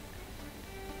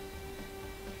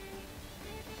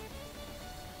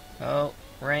 Oh,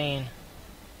 rain.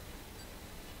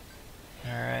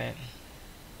 Alright.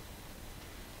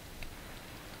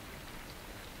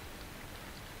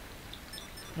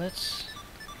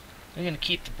 We're gonna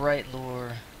keep the bright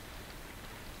lure.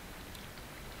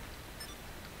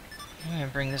 I'm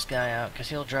gonna bring this guy out because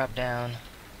he'll drop down.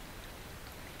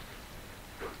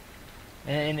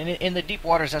 And in the deep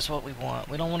waters, that's what we want.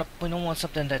 We don't want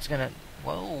something that's gonna.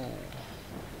 Whoa,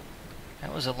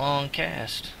 that was a long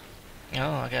cast.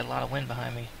 Oh, I got a lot of wind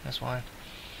behind me. That's why.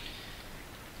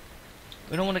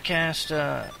 We don't want to cast.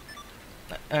 Or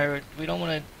we don't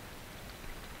want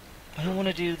to. I don't want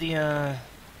to do the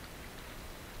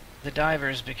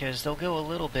divers because they'll go a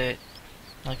little bit.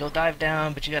 Like, they'll dive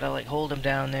down, but you gotta, like, hold them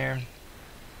down there.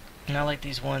 Not like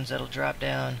these ones that'll drop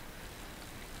down,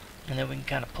 and then we can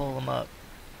kind of pull them up.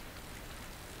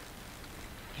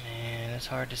 Man, it's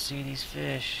hard to see these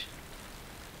fish.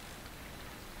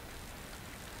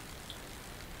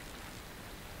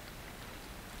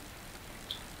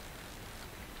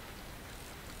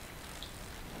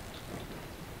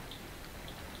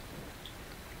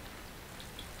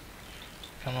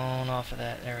 Come on off of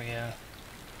that. There we go.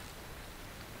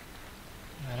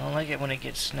 I don't like it when it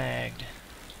gets snagged.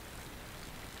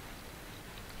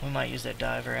 We might use that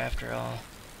diver after all.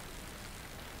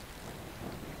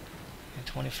 And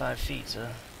 25 feet's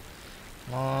a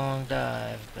long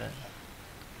dive, but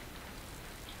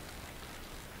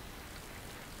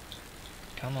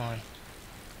come on.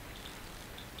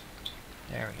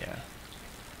 There we go.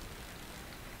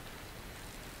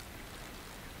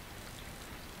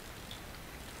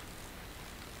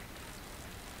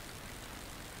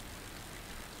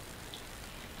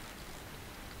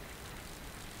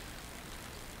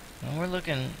 And we're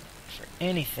looking for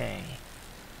anything.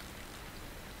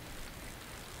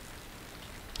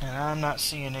 And I'm not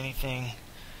seeing anything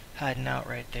hiding out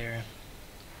right there.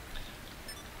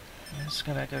 Let's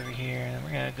go back over here, and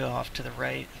we're going to go off to the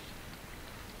right.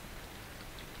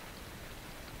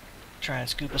 Try and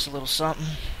scoop us a little something.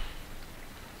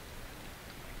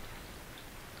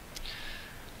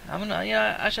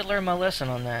 Yeah, I should learn my lesson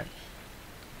on that.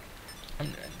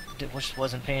 Just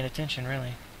wasn't paying attention,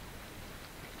 really.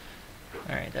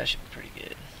 Alright, that should be pretty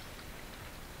good.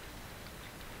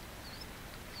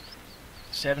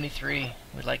 73.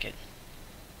 We like it.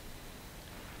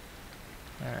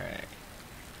 Alright.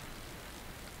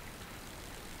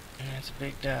 That's a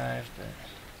big dive, but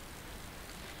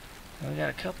we got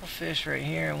a couple fish right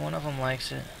here, and one of them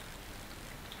likes it.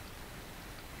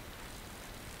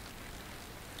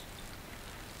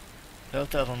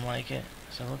 Both of them like it.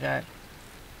 So we got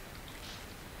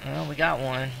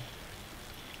one.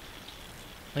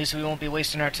 At least we won't be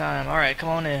wasting our time. Alright, come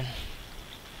on in.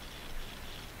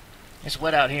 It's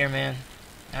wet out here, man.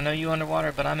 I know you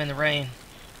underwater, but I'm in the rain.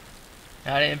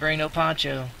 I didn't bring no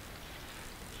poncho.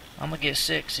 I'm gonna get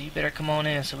sick, so you better come on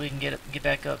in so we can get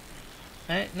back up.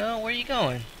 Hey, no, where are you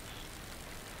going?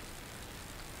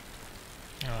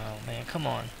 Oh, man, come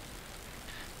on.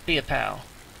 Be a pal.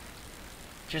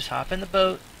 Just hop in the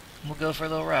boat, and we'll go for a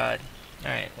little ride.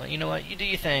 Alright, well, you know what? You do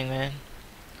your thing, man.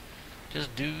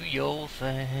 Just do your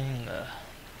thing.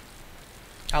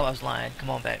 I was lying. Come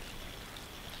on back.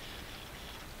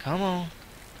 Come on.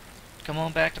 Come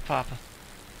on back to Papa.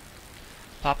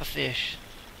 Papa Fish.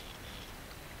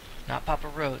 Not Papa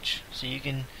Roach. So you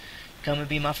can come and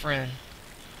be my friend.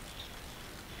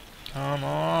 Come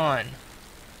on.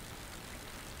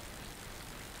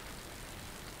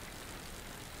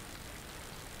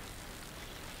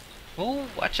 Oh,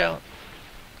 watch out.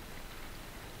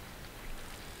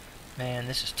 Man,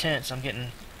 this is tense. I'm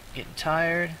getting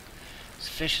tired. This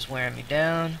fish is wearing me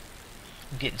down.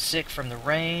 I'm getting sick from the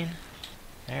rain.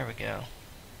 There we go.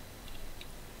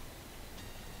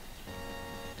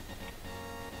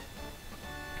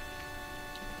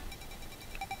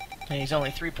 And he's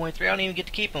only 3.3. I don't even get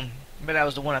to keep him. But that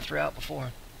was the one I threw out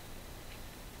before.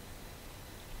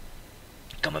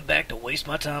 Coming back to waste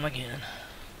my time again.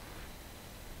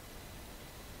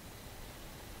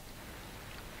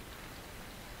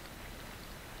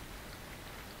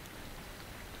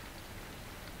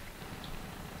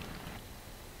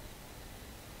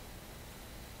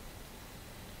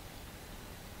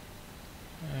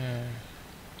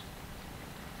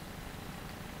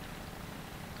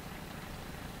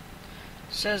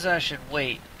 Says I should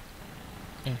wait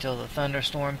until the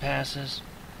thunderstorm passes.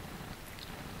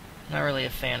 Not really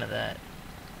a fan of that.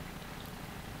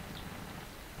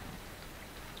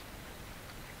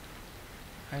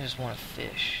 I just want a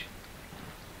fish.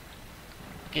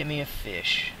 Give me a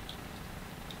fish.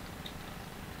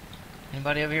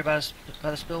 Anybody over here by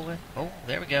the spillway? Oh,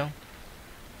 there we go.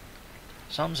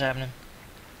 Something's happening.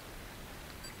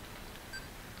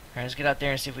 Alright, let's get out there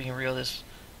and see if we can reel this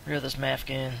mafka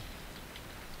in.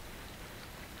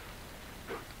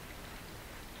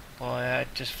 Boy, I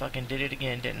just fucking did it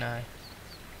again, didn't I?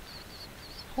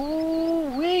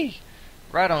 Ooh-wee!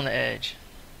 Right on the edge.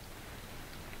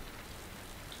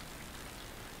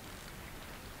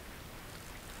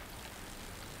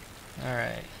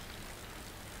 Alright.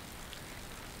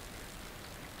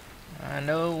 I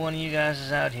know one of you guys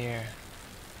is out here.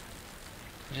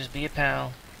 Just be a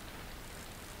pal.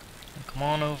 And come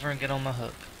on over and get on my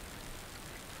hook.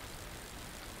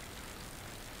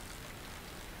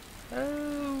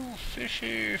 Oh,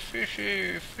 fishy,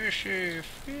 fishy, fishy,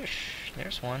 fish.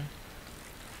 There's one.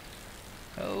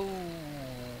 Oh,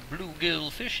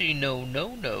 bluegill fishy, no,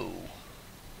 no, no.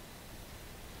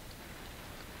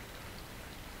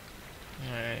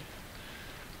 Alright.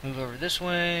 Move over this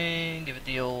way, give it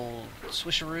the old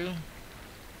swisheroo.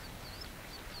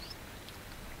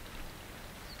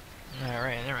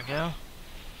 Alright, there we go.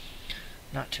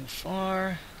 Not too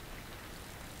far.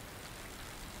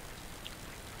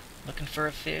 Looking for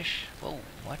a fish. Whoa,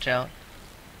 watch out.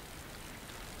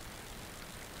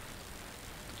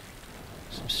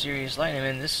 Some serious lightning.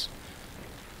 I mean, this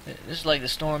is like the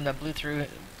storm that blew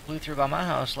through by my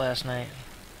house last night.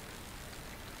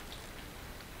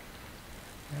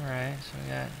 Alright, so we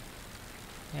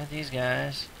got these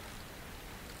guys.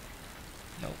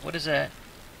 No, what is that?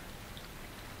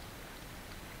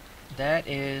 That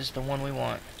is the one we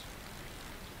want.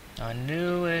 I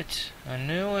knew it. I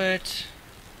knew it.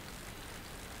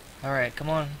 Alright, come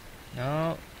on.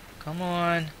 No, come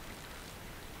on.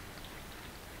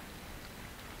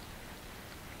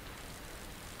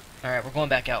 Alright, we're going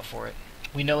back out for it.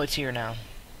 We know it's here now.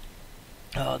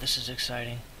 Oh, this is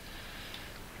exciting.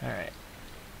 Alright.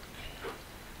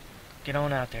 Get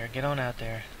on out there, get on out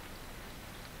there.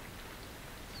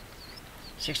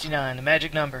 69, the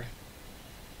magic number.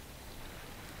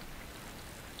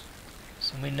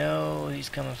 So we know he's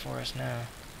coming for us now.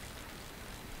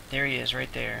 There he is,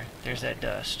 right there. There's that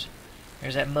dust.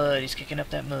 There's that mud. He's kicking up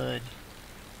that mud.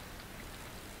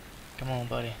 Come on,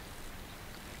 buddy.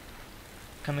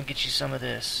 Come and get you some of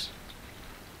this.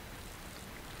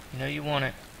 You know you want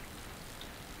it.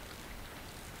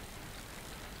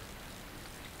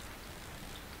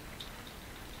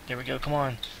 There we go, come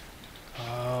on.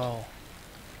 Oh.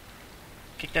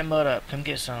 Kick that mud up. Come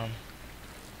get some.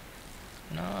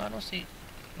 No, I don't see...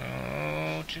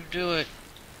 Don't you do it.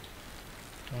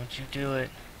 Don't you do it.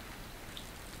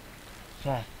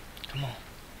 Come on. Come on.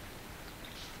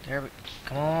 There we...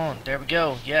 Come on. There we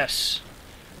go. Yes.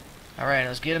 Alright,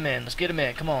 let's get him in. Let's get him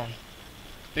in. Come on.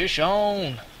 Fish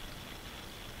on.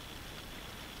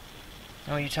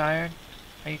 Oh, are you tired?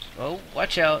 Are you... Oh,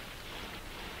 watch out.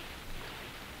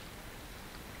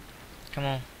 Come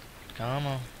on. Come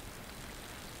on.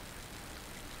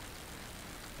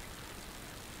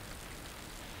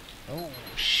 Oh,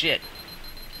 shit.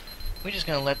 We're just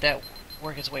gonna let that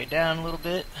work its way down a little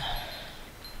bit.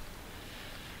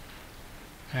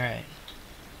 Alright.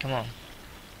 Come on.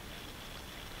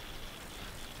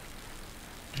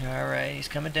 Alright, he's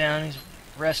coming down. He's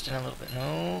resting a little bit.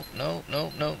 No, no,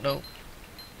 no, no, no.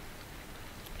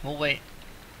 We'll wait.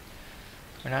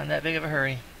 We're not in that big of a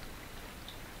hurry.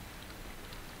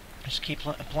 Just keep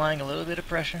applying a little bit of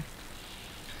pressure.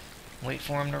 Wait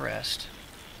for him to rest.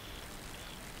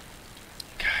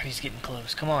 God, he's getting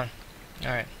close. Come on.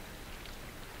 Alright.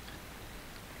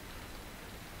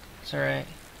 It's alright.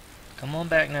 Come on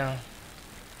back now.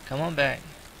 Come on back.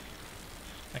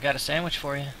 I got a sandwich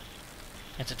for you.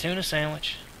 It's a tuna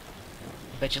sandwich.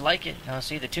 I bet you like it. Now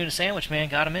see, the tuna sandwich man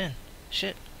got him in.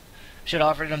 Shit. Should have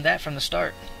offered him that from the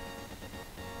start.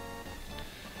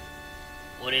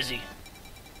 What is he?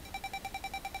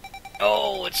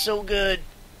 Oh, it's so good.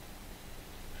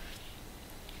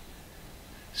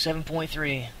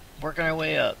 7.3. Working our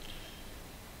way up.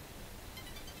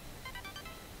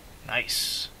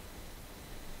 Nice.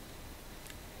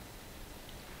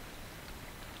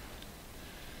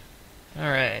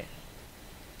 Alright.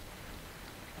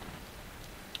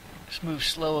 Let's move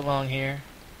slow along here.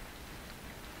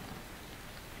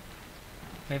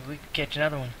 Maybe we can catch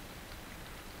another one.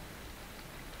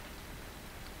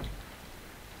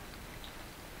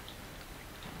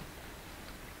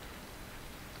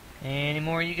 Any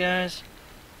more, you guys?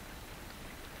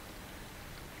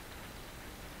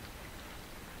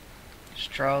 Just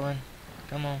trawling.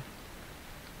 Come on.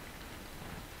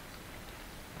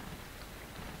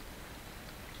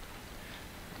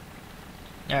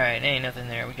 Alright, ain't nothing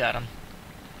there. We got him.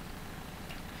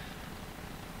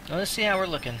 Well, let's see how we're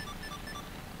looking.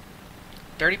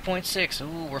 30.6.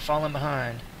 Ooh, we're falling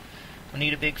behind. We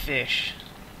need a big fish.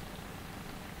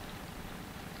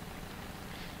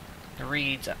 The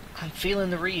reeds. I'm feeling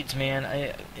the reeds, man.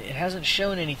 It hasn't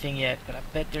shown anything yet, but I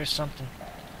bet there's something.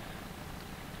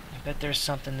 I bet there's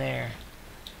something there.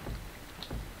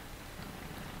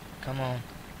 Come on.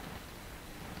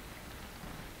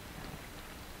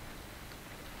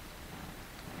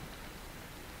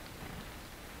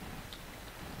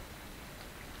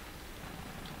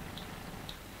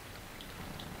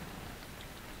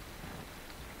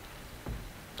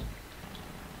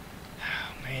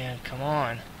 Oh, man, come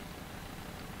on.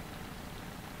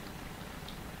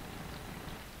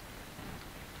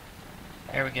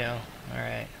 There we go.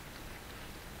 Alright.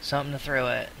 Something to throw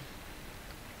at.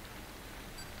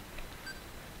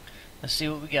 Let's see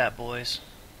what we got, boys.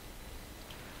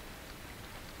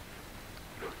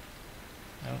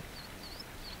 Nope.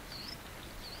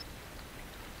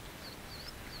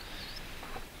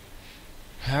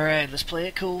 Alright, let's play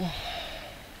it cool.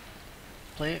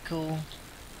 Play it cool.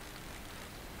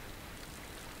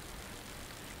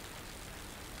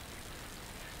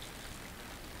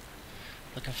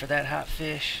 Looking for that hot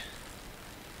fish.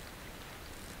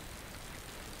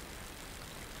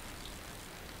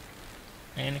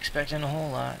 Ain't expecting a whole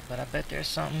lot, but I bet there's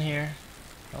something here.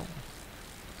 Oh.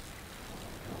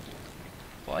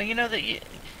 Well, you know that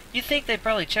you think they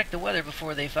probably check the weather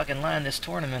before they fucking line this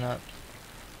tournament up.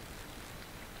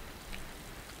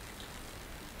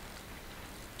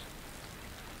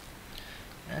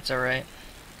 That's alright.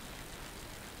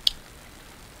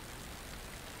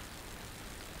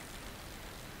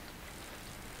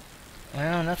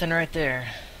 Well, nothing right there.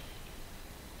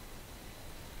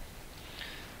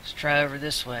 Let's try over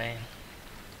this way.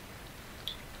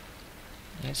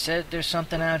 It said there's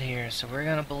something out here, so we're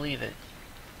gonna believe it.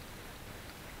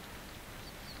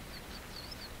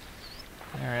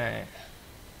 Alright.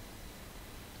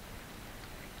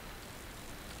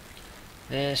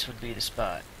 This would be the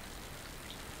spot.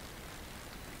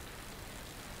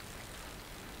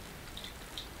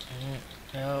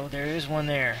 Oh, there is one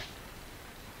there.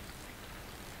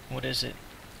 What is it?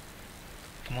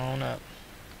 Come on up.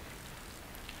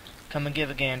 Come and give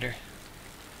a gander.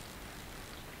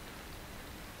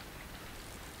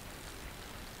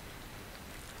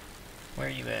 Where are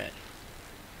you at?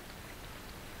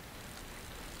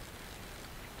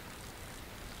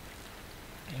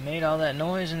 You made all that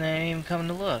noise and they ain't even coming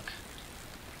to look.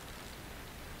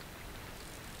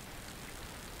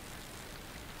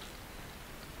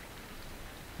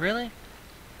 Really?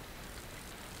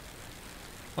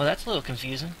 Well, that's a little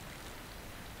confusing.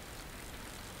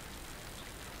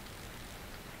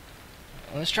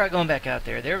 Let's try going back out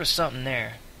there. There was something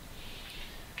there.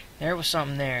 There was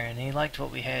something there, and he liked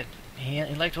what we had. He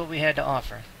liked what we had to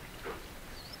offer.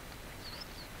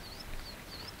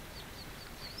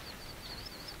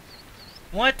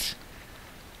 What?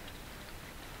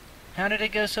 How did it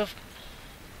go so?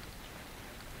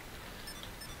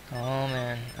 Oh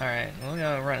man! All right, we're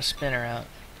gonna run a spinner out.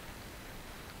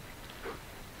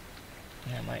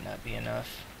 That might not be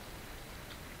enough,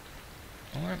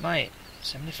 or it might.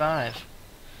 75.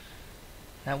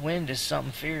 That wind is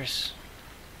something fierce.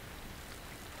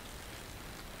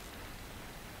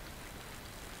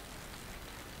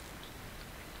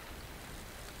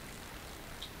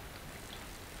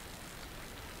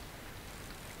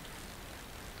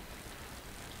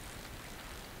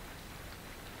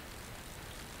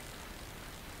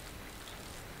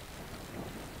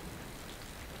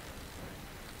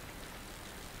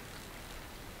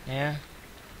 Yeah.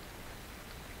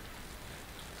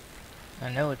 I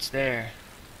know it's there.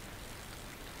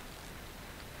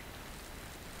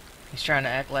 He's trying to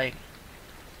act like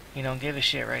he don't give a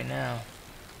shit right now.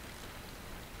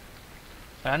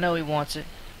 But I know he wants it.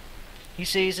 He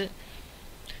sees it.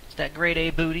 It's that grade A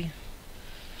booty.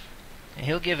 And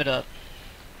he'll give it up.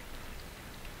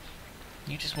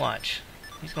 You just watch.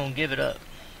 He's gonna give it up.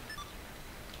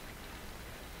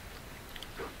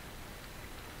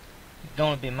 It's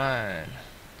gonna be mine.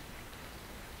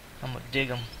 I'm gonna dig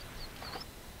him.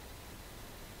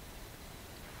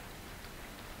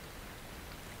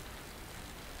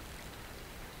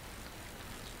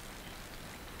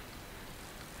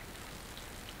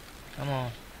 Come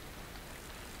on.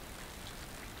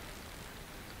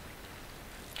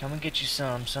 Come and get you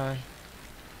some, son.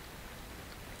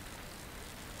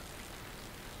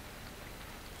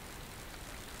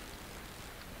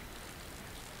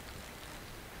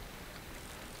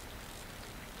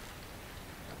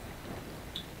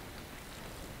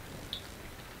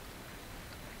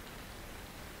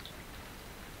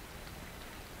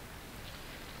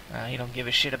 He don't give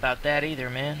a shit about that either,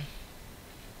 man.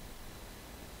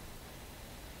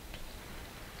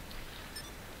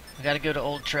 We gotta go to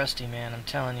Old Trusty, man, I'm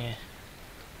telling you.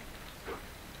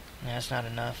 That's not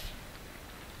enough.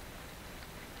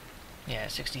 Yeah,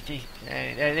 60 feet. That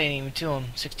ain't even to him.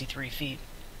 63 feet.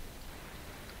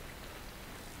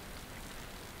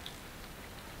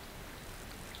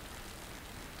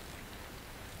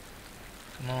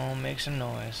 Come on, make some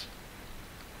noise.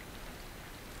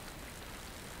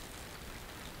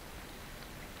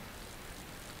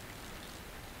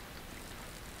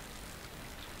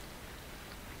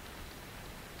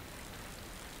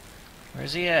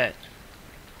 Where's he at?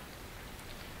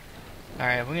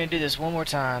 Alright, we're gonna do this one more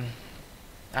time.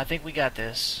 I think we got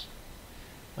this.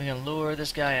 We're gonna lure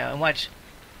this guy out. And watch.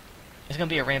 It's gonna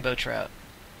be a rainbow trout.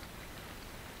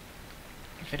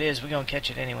 If it is, we're gonna catch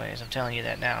it anyways. I'm telling you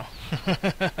that now.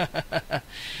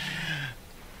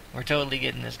 We're totally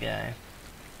getting this guy.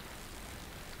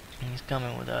 He's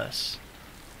coming with us.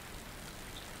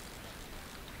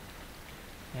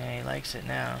 Yeah, he likes it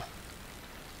now.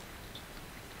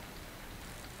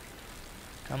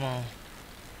 Come on.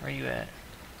 Where you at?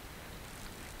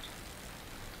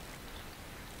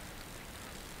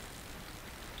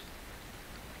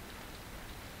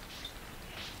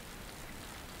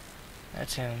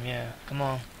 That's him, yeah. Come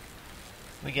on.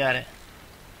 We got it.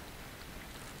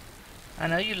 I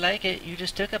know you like it. You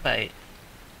just took a bite.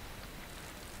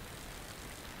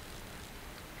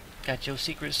 Got your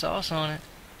secret sauce on it.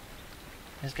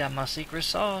 It's got my secret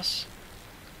sauce.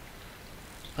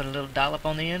 Put a little dollop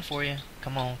on the end for you.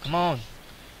 Come on, come on.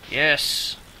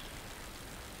 Yes.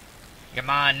 You're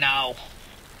mine now.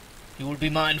 You will be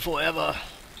mine forever.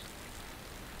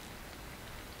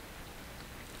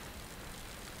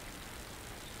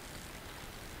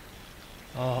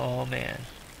 Oh man.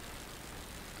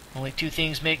 Only two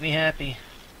things make me happy.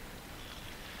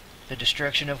 The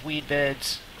destruction of weed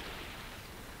beds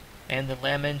and the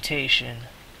lamentation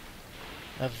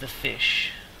of the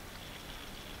fish.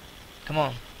 Come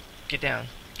on. Get down.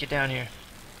 Get down here.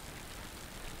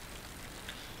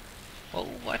 Oh,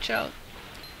 watch out.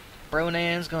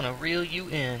 Bronan's gonna reel you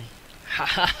in. Ha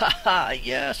ha ha ha,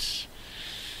 yes!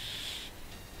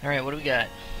 Alright, what do we got?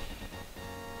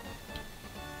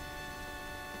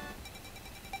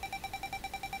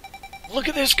 Look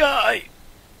at this guy!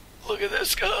 Look at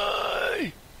this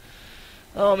guy!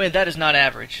 Oh man, that is not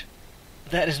average.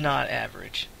 That is not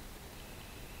average.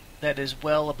 That is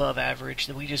well above average.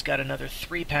 We just got another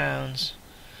 3 pounds.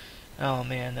 Oh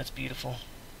man, that's beautiful.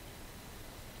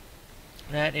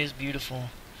 That is beautiful.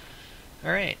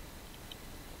 Alright.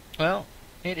 Well,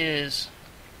 it is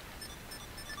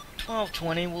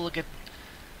 12:20. We'll look at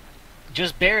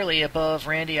just barely above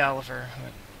Randy Oliver.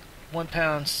 1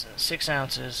 pound, 6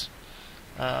 ounces.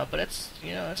 But it's,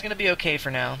 it's going to be okay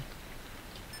for now.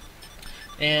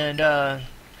 And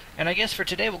I guess for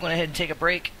today we'll go ahead and take a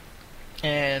break.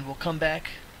 And we'll come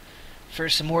back for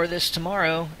some more of this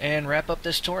tomorrow and wrap up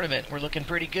this tournament. We're looking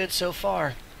pretty good so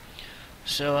far.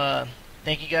 So,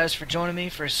 thank you guys for joining me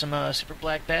for some Super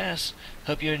Black Bass.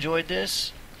 Hope you enjoyed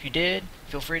this. If you did,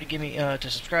 feel free to give me to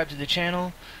subscribe to the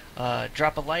channel.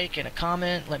 Drop a like and a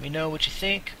comment. Let me know what you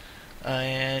think.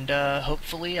 And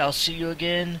hopefully I'll see you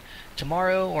again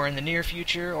tomorrow or in the near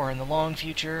future or in the long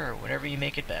future or whenever you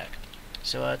make it back.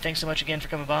 So thanks so much again for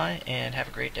coming by and have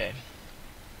a great day.